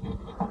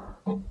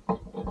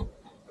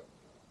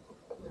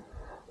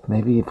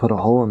 Maybe you put a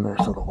hole in there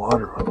so the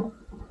water would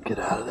get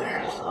out of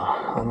there. So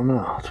I don't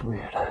know. It's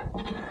weird.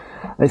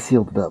 I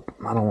sealed it up.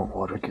 I don't want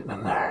water getting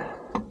in there.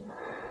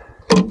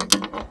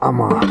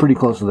 I'm pretty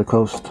close to the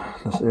coast,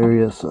 this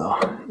area, so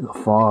the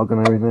fog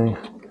and everything.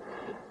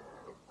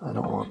 I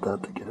don't want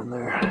that to get in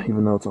there,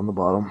 even though it's on the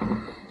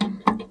bottom.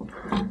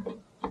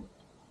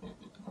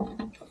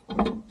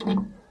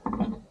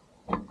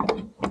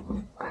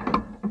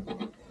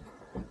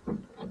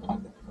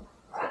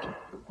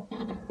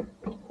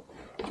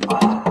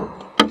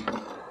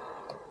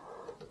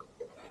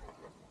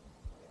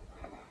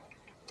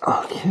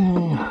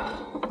 Okay,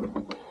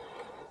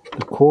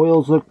 the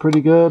coils look pretty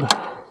good.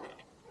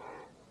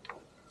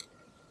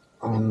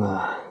 And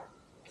the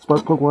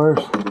spark plug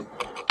wires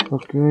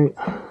look great.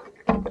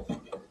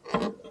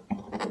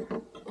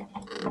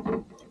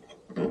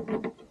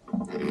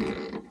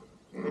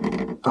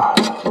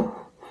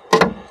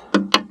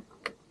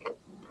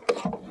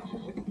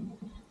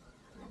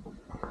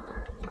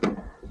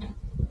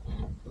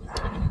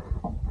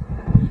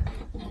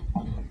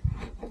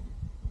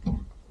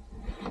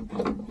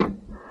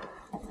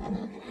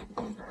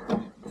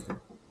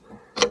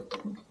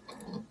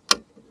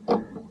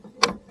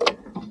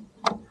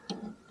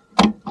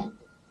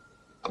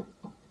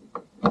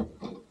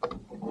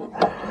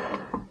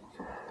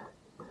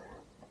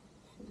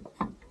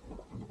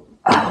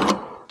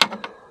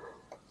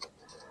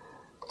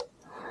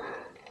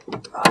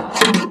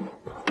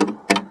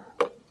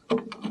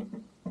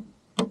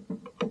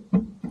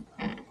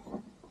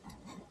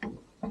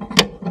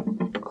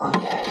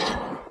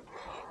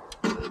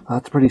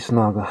 That's pretty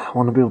snug. I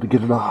want to be able to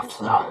get it off.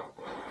 So,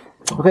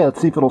 okay,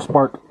 let's see if it'll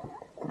spark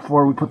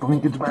before we put the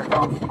linkage back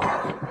on.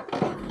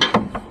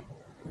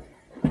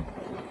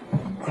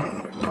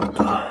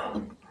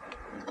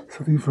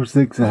 So these were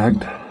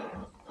zigzagged.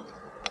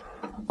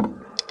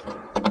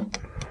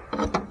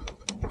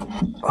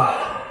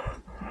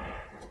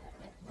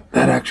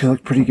 That actually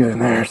looked pretty good in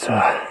there, so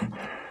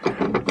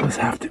those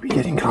have to be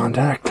getting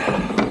contact.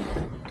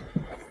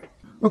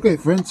 Okay,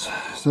 friends,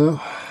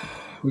 so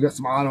we got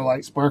some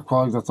Autolite spark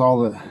plugs. That's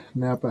all that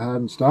Napa had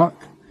in stock.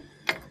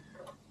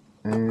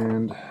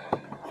 And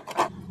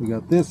we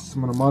got this. I'm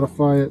going to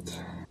modify it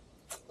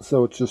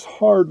so it's just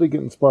hardly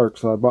getting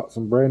sparks. So I bought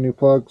some brand new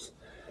plugs.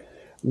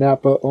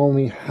 Napa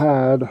only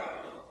had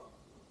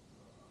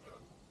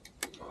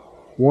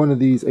one of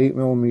these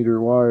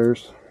 8mm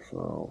wires,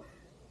 so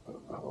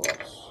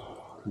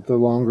the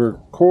longer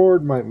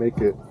cord might make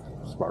it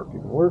spark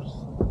even worse.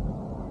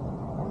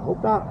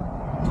 Hope not.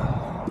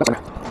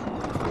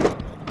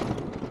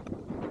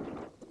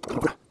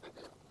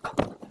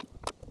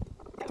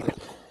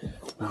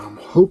 I'm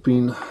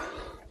hoping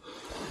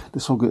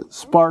this will get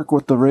spark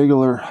with the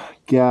regular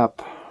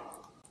gap.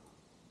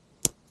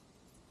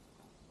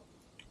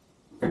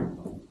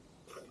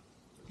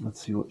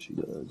 Let's see what she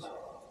does.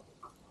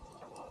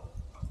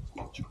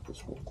 Check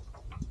this one.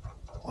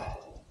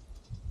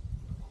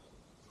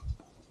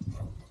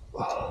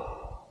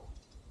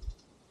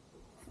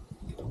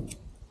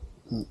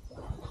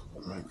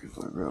 Maybe if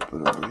I wrap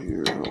it over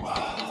here,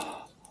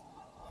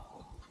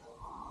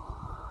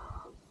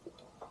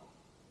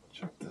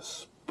 check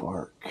this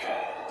spark.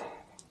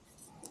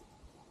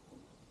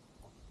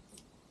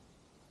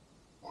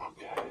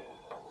 Okay,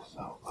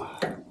 so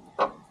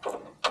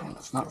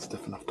it's not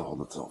stiff enough to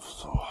hold itself,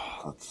 so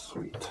that's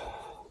sweet.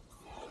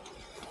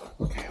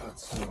 Okay,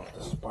 let's see what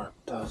the spark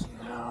does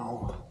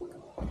now.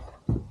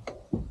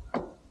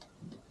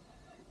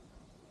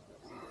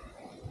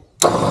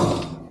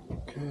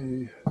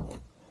 Okay.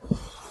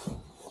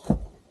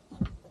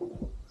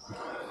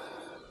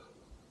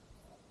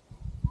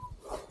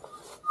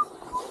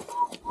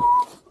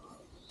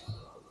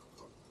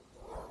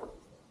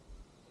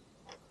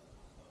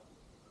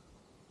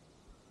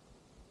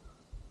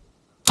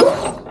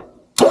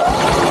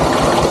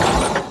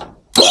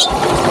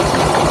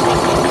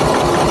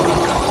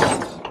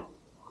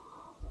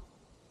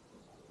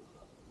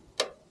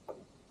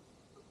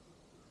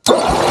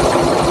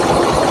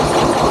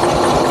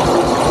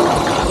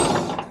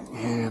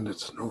 And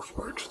it's no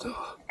spark still.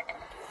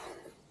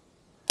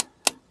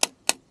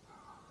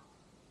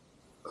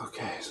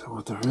 Okay, so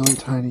with a really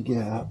tiny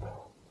gap.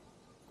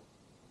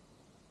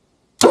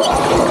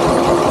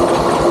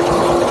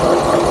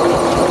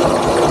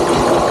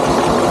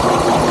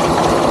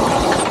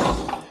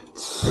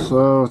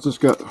 So it's just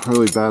got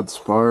really bad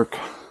spark.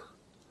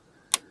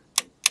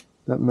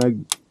 That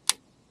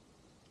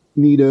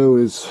magneto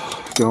is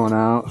going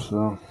out,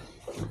 so.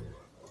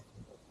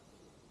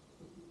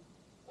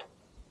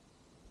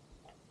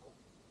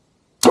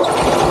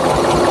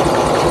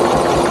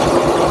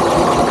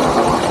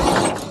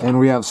 And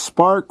we have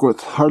spark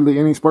with hardly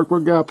any spark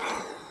plug gap.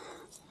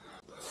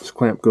 This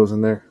clamp goes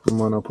in there. I'm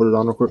gonna put it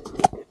on real quick.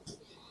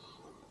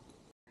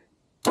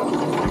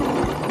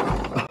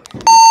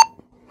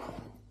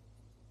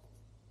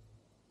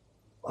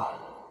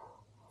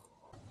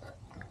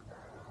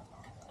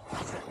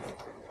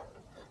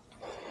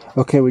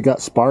 Okay, we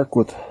got spark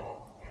with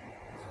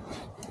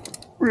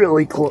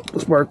really close. The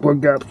spark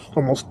plug gap's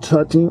almost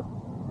touching.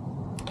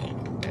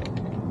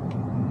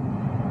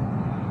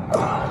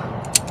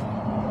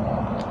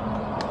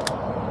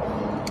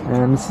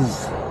 And this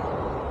is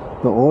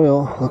the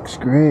oil. Looks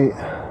great.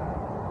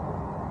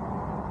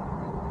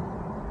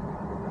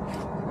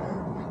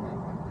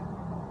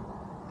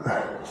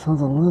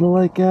 Sounds a little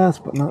like gas,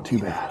 but not too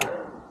bad.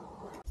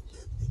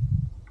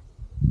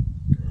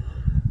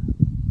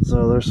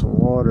 So there's some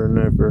water in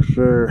there for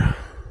sure.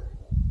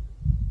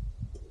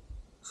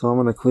 So I'm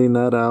gonna clean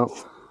that out.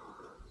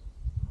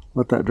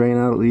 Let that drain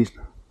out at least.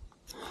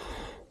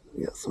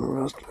 We got some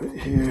rust right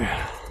here.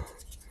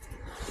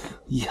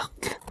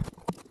 Yuck.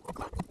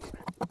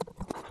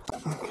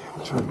 Okay,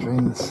 we'll try to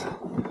drain this.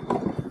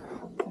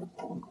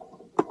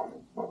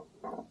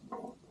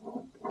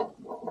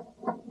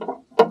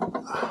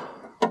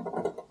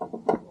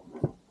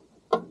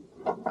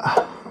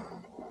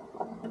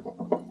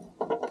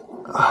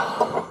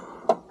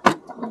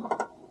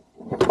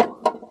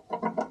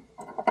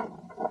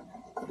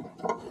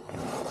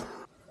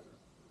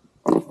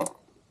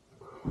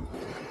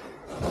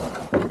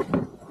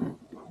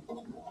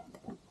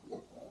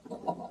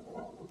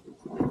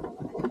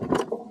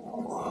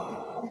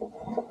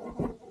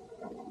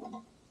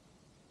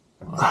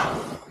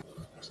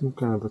 Some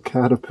kind of a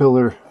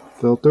Caterpillar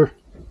filter.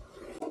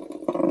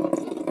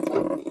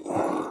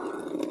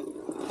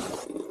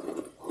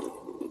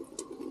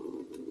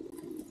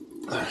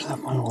 There's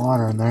definitely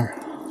water in there.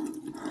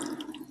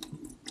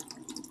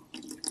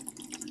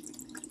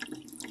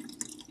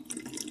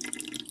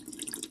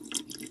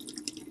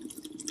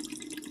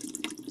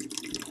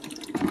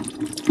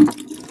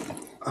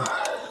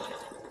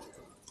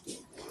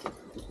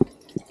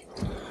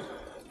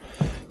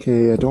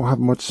 Okay, I don't have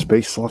much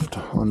space left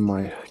on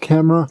my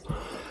camera,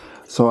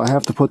 so I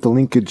have to put the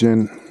linkage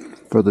in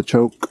for the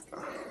choke.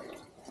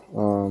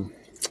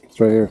 It's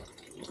right here.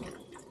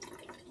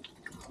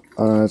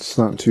 It's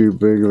not too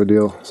big of a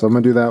deal, so I'm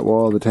gonna do that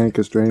while the tank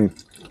is draining.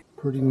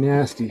 Pretty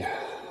nasty.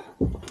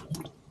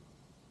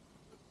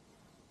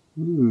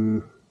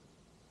 I'm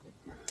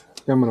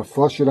gonna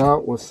flush it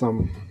out with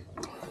some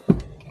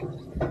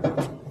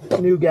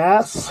new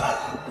gas.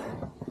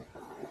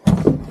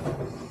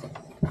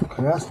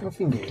 Cross my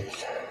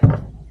fingers.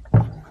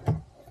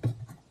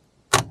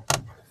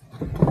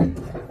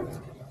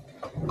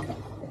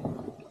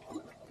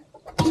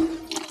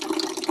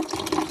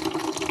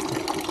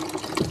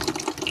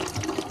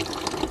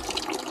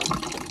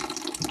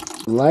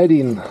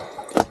 Lighting.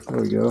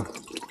 There we go.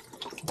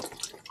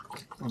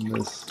 And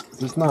this is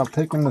just not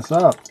picking this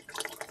up.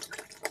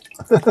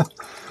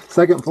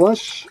 Second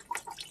flush.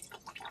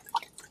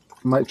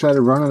 Might try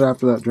to run it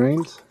after that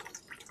drains.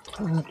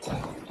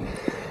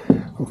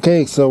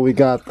 Okay, so we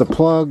got the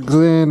plugs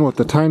in with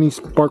the tiny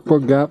spark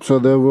plug gap, so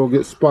they will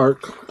get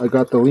spark. I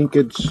got the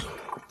linkage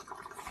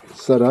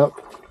set up.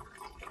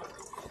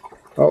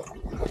 Oh,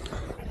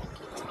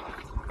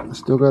 I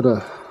still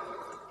gotta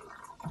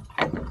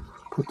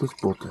put this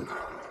bolt in.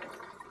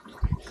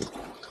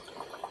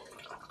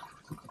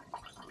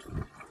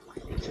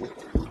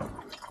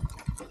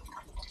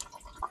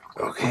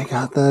 Okay,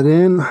 got that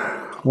in.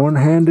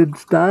 One-handed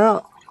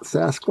style,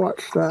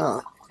 Sasquatch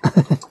style.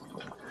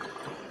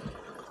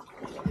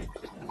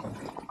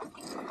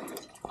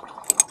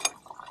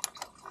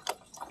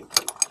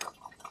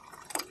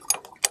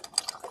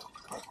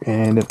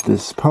 And if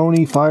this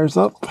pony fires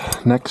up,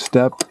 next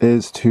step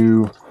is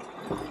I'm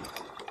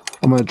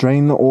going to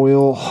drain the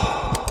oil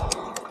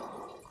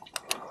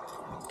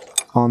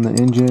on the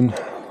engine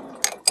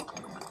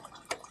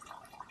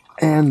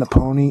and the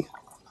pony.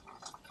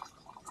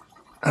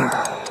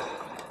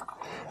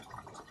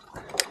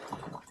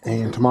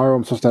 And tomorrow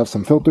I'm supposed to have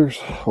some filters.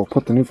 We'll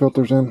put the new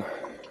filters in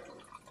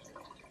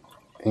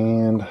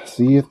and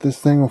see if this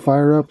thing will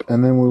fire up,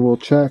 and then we will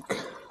check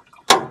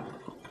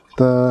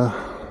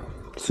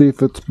see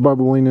if it's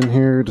bubbling in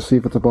here to see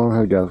if it's a blown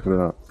head gasket or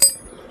not.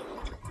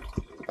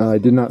 I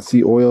did not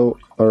see oil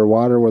or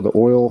water where the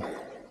oil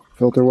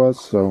filter was,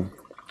 so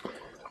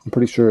I'm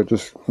pretty sure it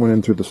just went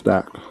in through the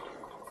stack.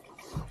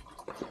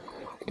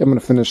 I'm going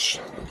to finish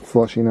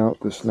flushing out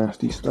this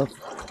nasty stuff.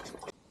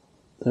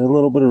 There's a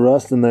little bit of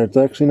rust in there. It's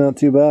actually not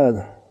too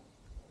bad.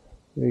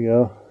 There you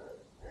go.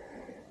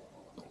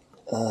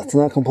 It's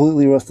not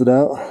completely rusted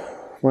out.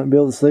 Might be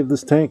able to save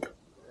this tank.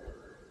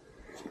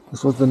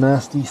 This was the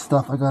nasty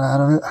stuff I got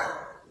out of it.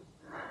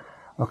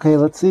 Okay,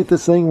 let's see if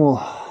this thing will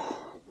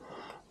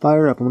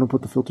fire up. I'm going to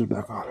put the filters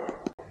back on.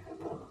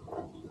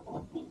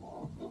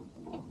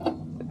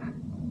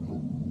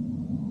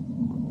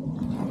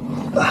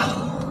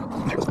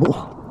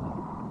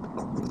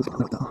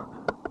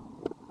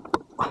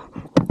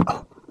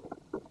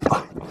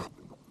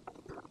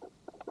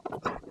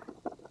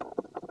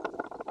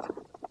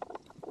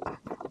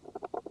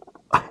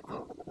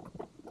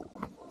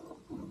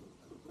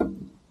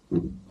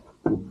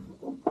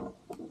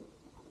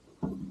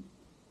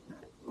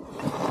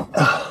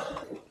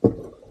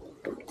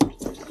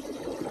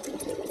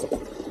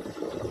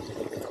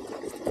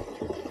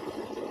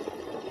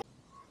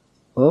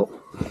 Well,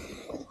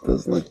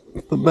 doesn't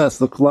look the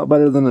best. Looks a lot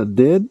better than it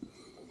did.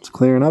 It's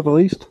clearing up at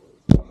least.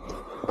 The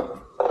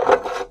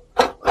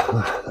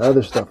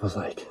other stuff was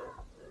like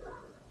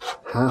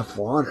half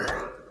water.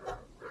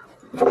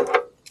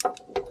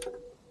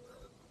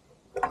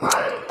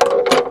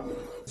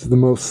 This is the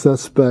most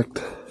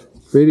suspect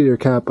radiator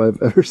cap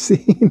I've ever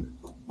seen.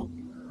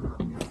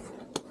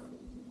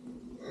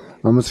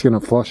 I'm just gonna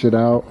flush it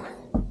out.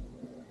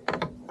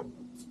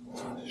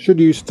 Should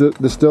use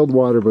distilled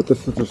water, but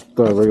this is just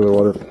regular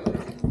water.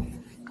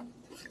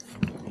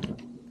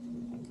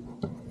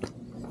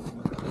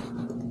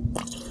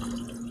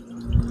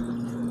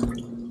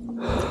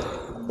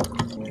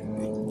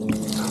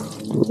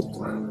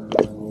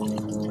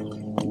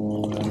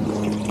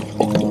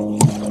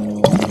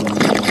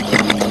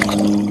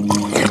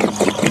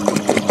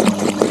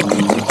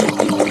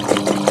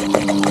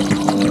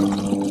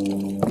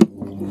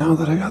 Now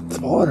that I got the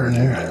water in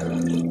there,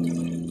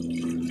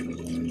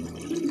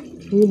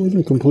 it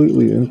wasn't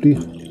completely empty.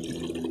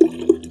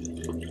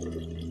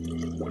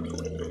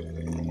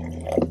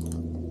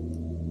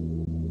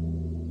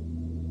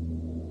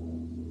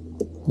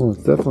 Well,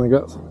 it's definitely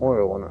got some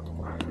oil in it.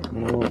 I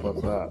don't know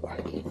about that.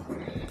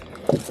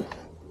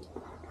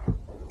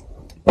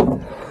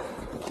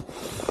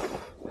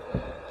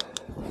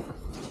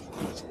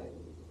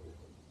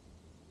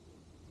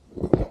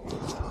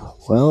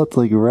 Well, it's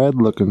like red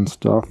looking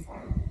stuff.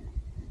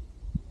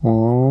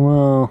 Oh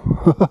no.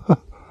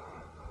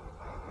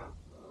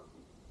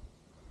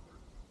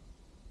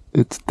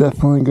 It's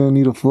definitely gonna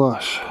need a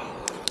flush.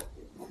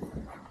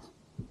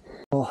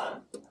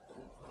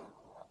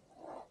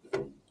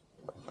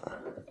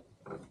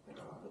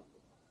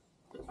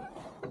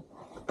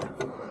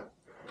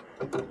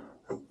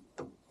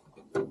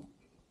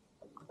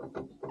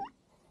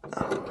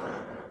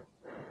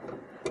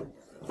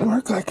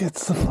 like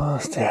it's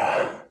supposed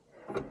to.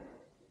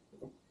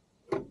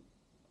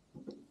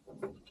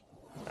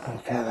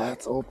 Okay,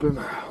 that's open.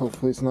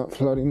 Hopefully it's not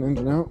flooding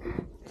engine out.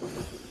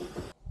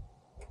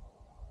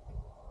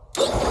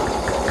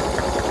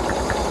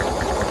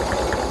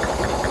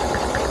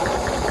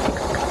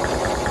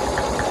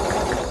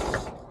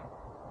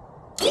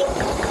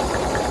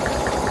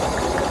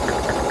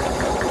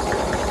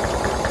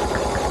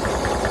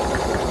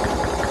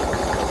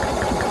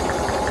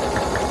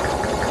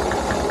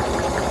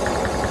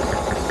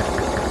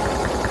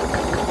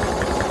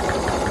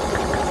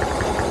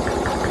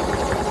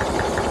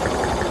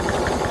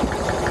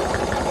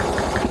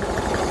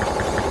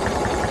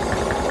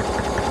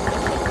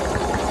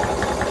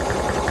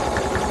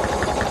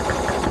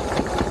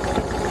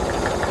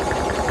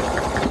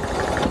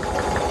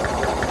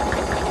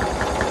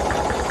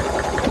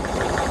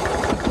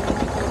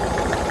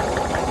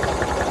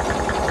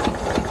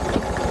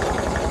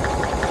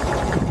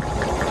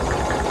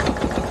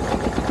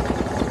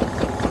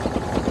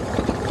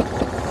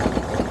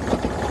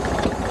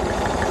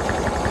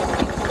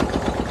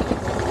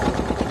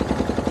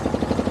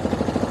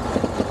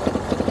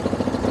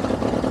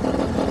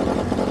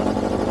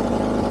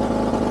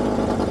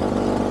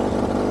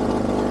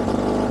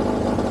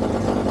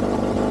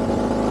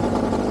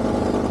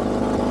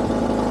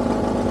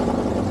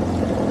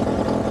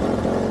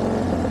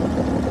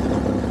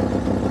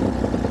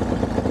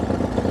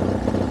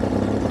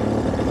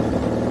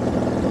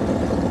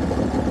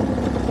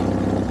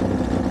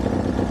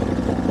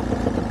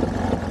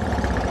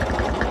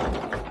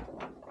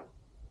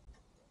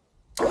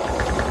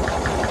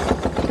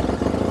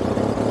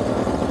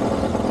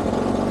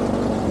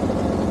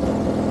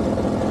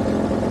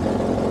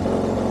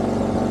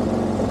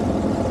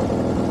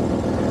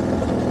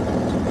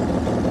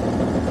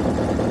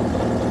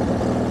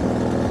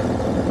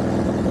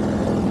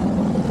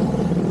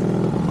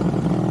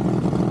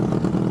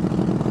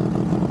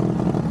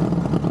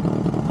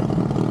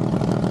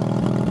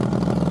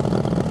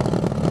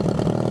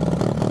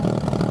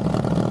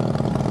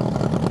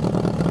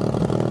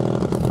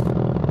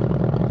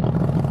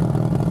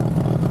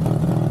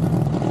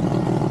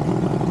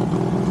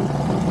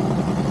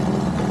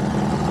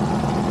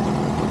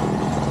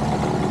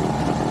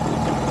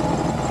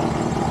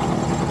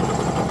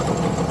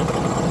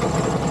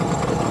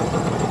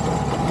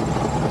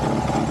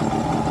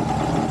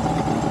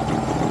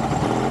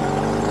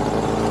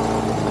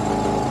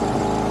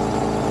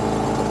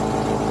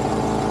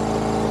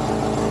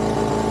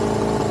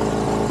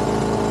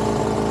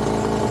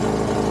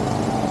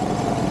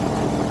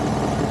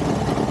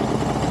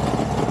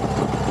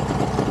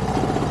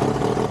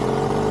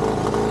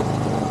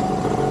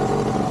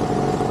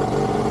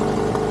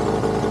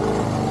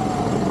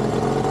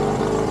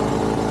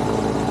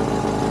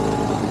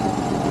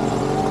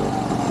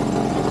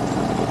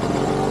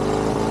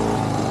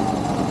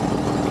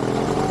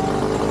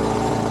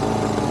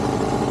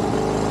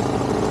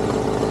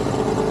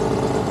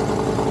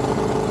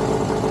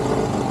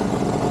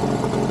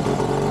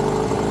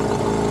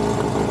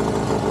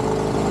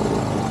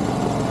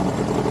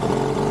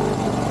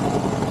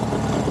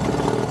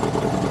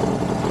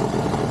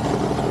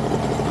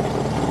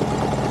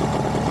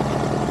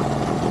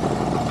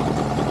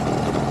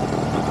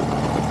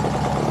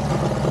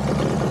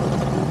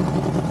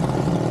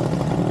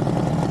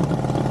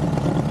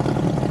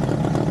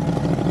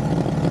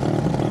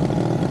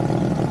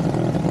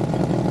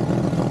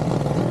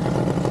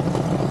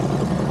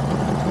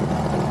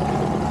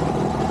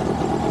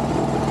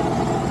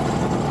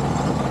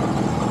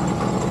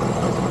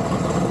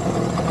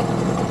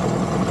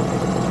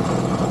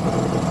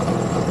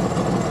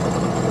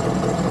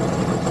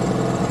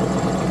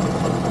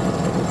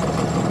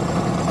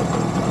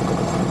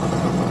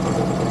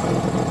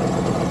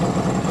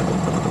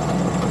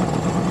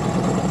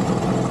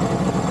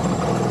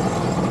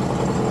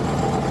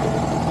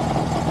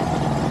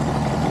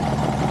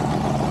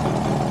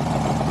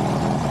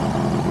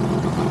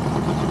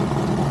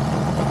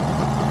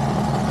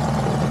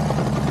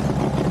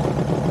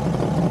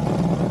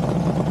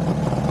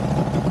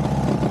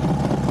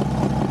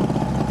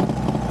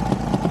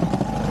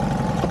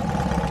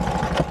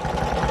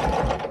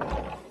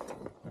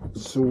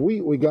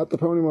 Sweet, we got the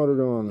pony motor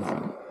going.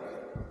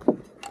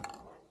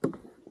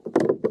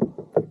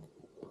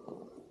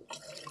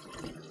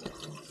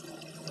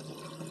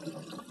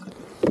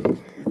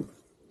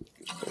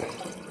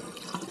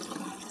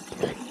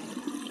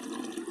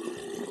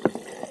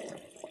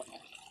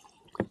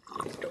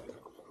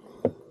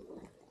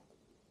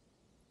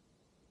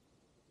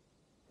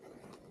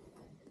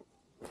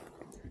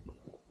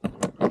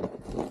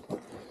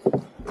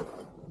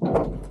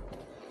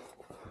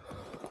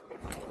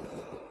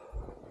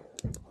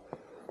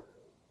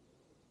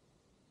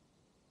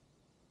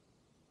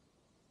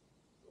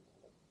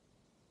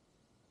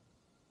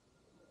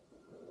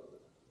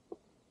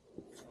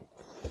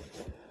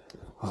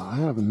 I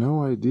have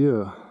no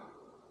idea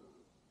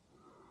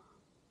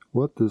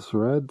what this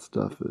red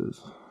stuff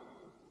is.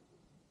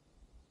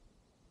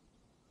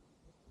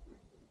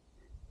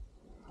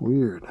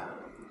 Weird.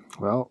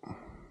 Well,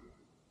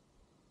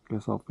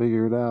 Guess I'll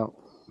figure it out.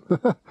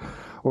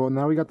 Well,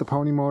 now we got the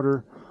pony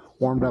motor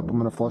warmed up. I'm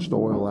going to flush the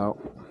oil out.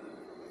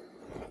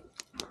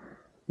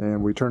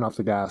 And we turn off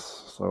the gas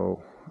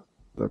so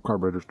the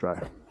carburetor's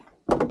dry.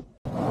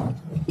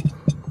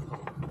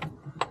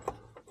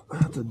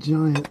 That's a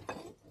giant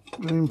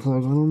drain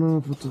plug. I don't know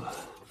if it's a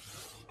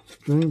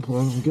drain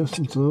plug. I'm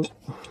guessing so.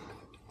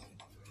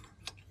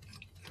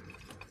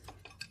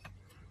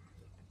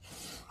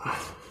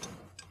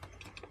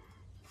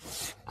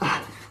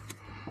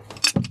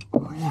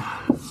 Oh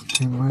yeah,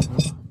 came right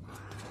up.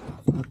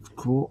 That's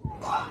cool.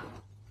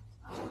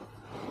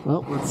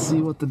 Well, let's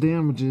see what the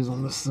damage is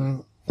on this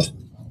thing.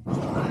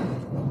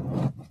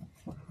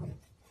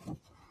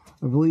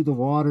 I believe the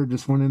water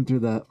just went in through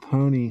that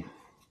pony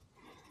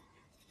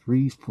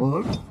grease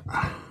plug.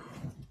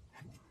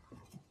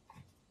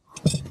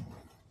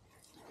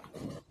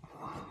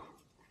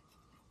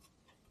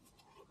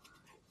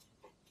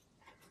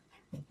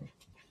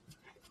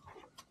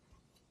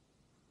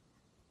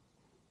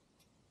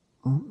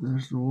 Oh,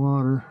 there's the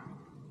water.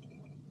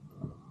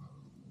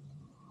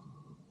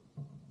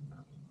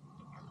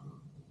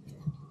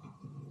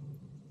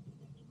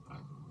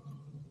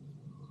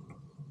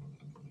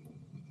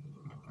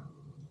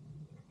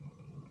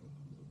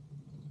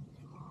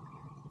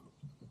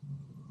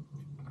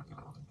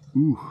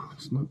 Ooh,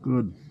 it's not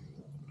good.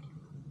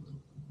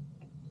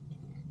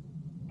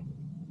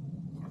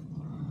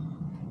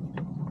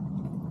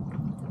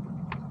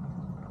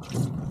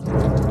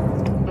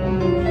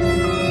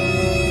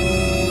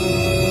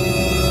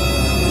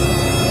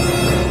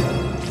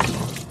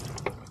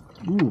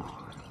 Ooh.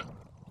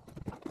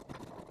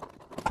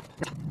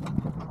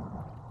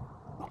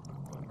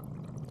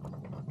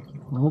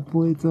 Well,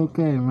 hopefully it's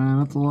okay, man.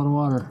 That's a lot of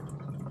water.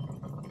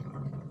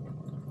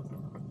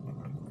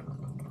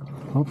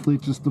 Hopefully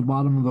it's just the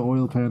bottom of the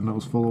oil pan that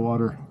was full of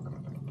water.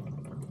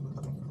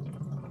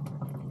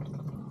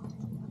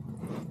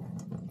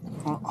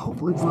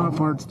 Hopefully it's not a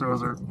parts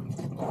dozer.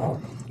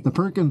 The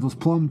Perkins was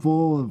plumb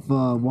full of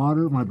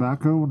water, my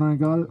backhoe, when I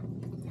got it.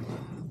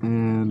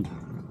 And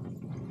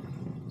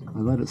I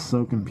let it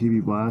soak in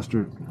PB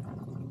Blaster.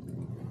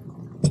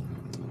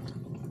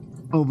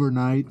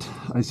 Overnight,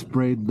 I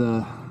sprayed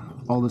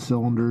all the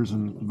cylinders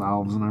and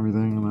valves and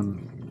everything, and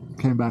then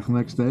came back the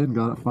next day and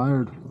got it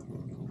fired.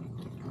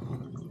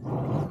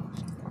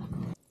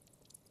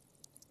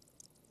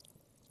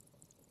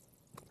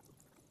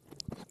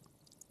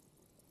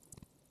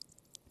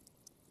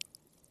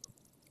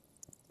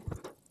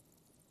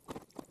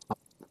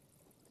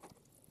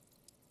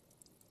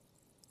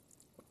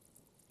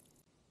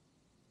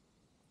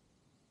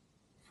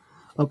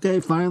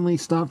 Okay, finally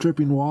stopped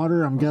dripping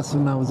water. I'm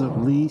guessing that was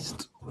at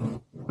least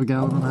a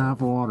gallon and a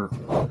half of water.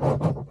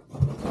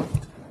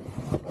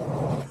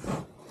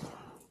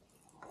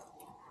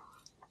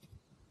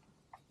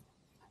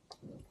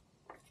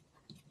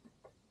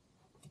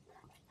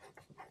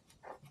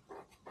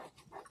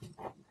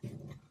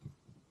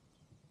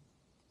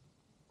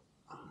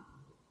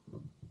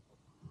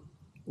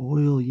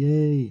 Oil,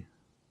 yay.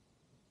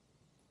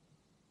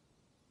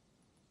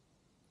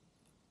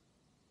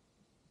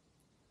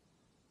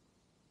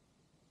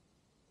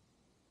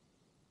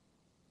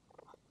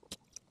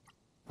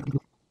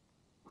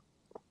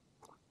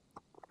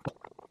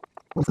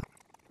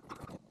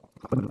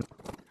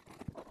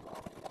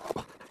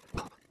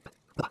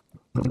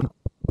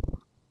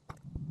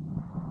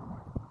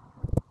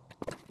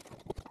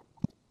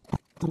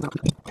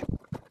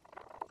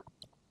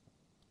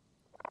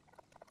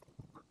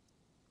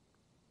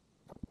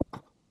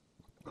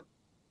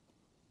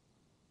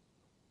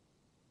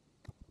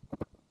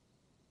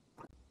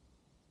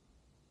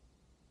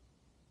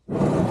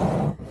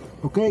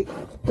 Okay,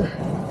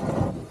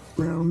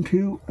 round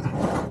two.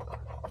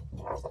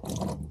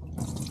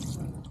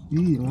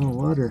 Eee, a lot of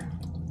water.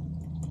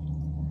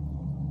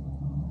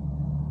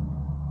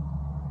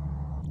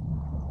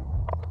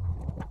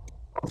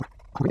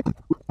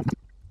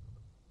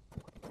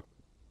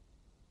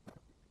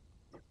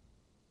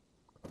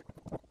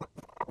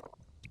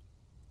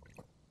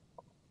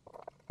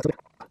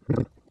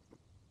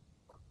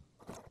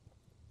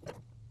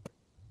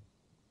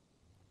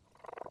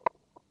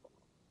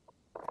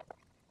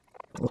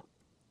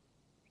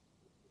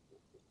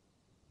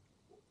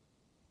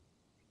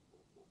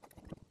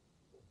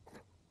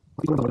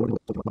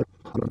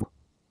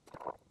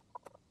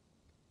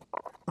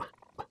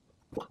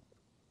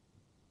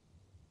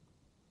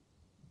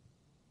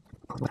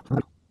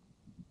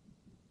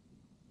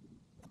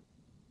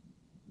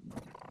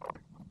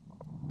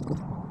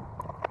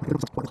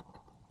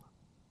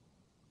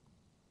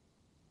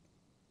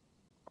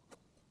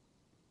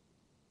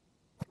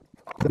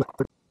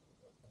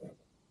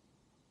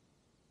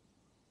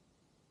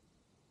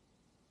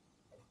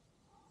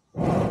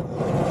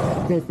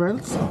 Okay,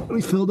 friends,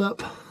 we filled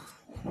up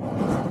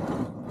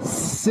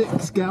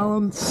 6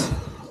 gallons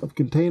of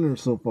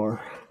containers so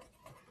far.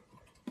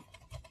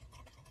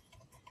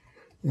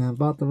 And I'm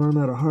about to run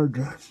out of hard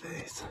drive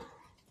space.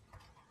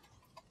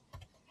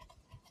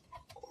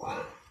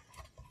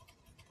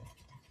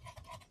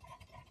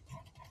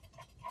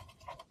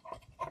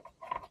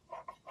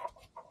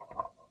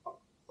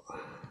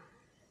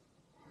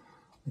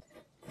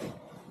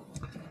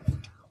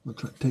 I'll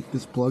try to take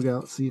this plug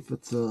out, see if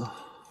it's a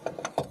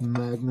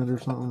magnet or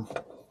something.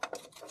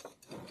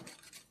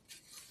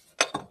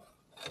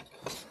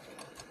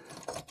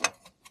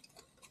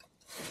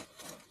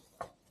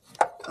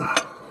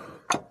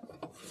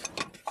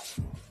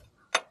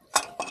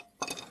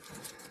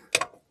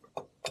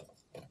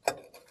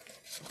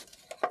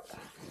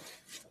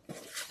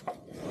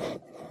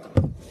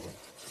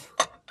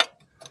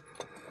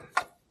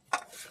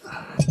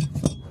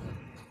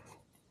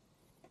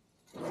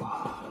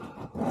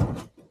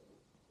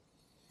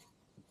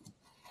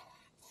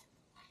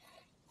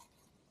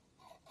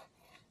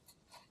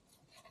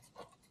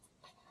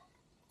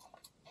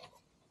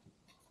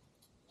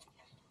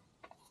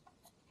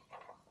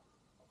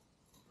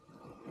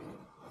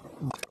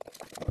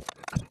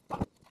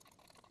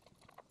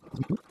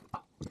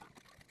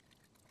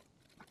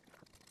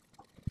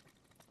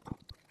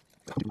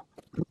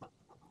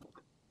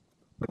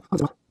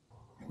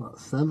 About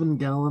 7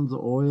 gallons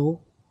of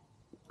oil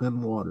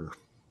and water.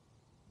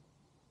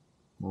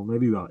 Well,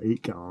 maybe about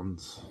 8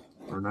 gallons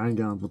or 9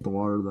 gallons with the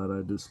water that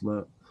I just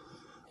let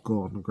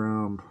go on the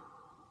ground.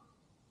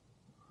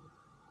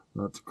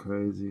 That's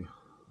crazy.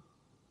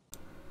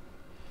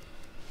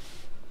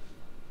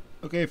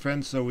 Okay,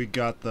 friends, so we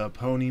got the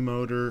pony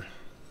motor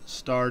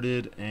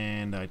started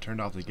and I turned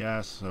off the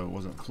gas so it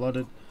wasn't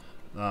flooded.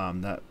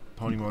 That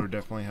pony motor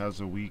definitely has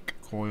a weak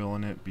coil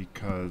in it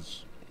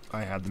because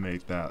I had to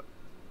make that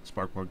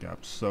spark plug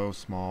gap so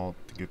small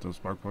to get those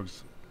spark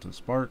plugs to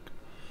spark.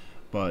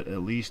 But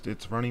at least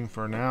it's running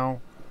for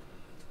now.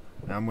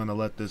 I'm going to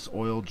let this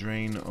oil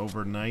drain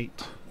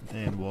overnight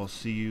and we'll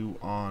see you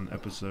on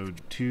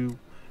episode 2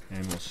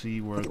 and we'll see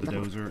where the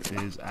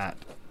dozer is at.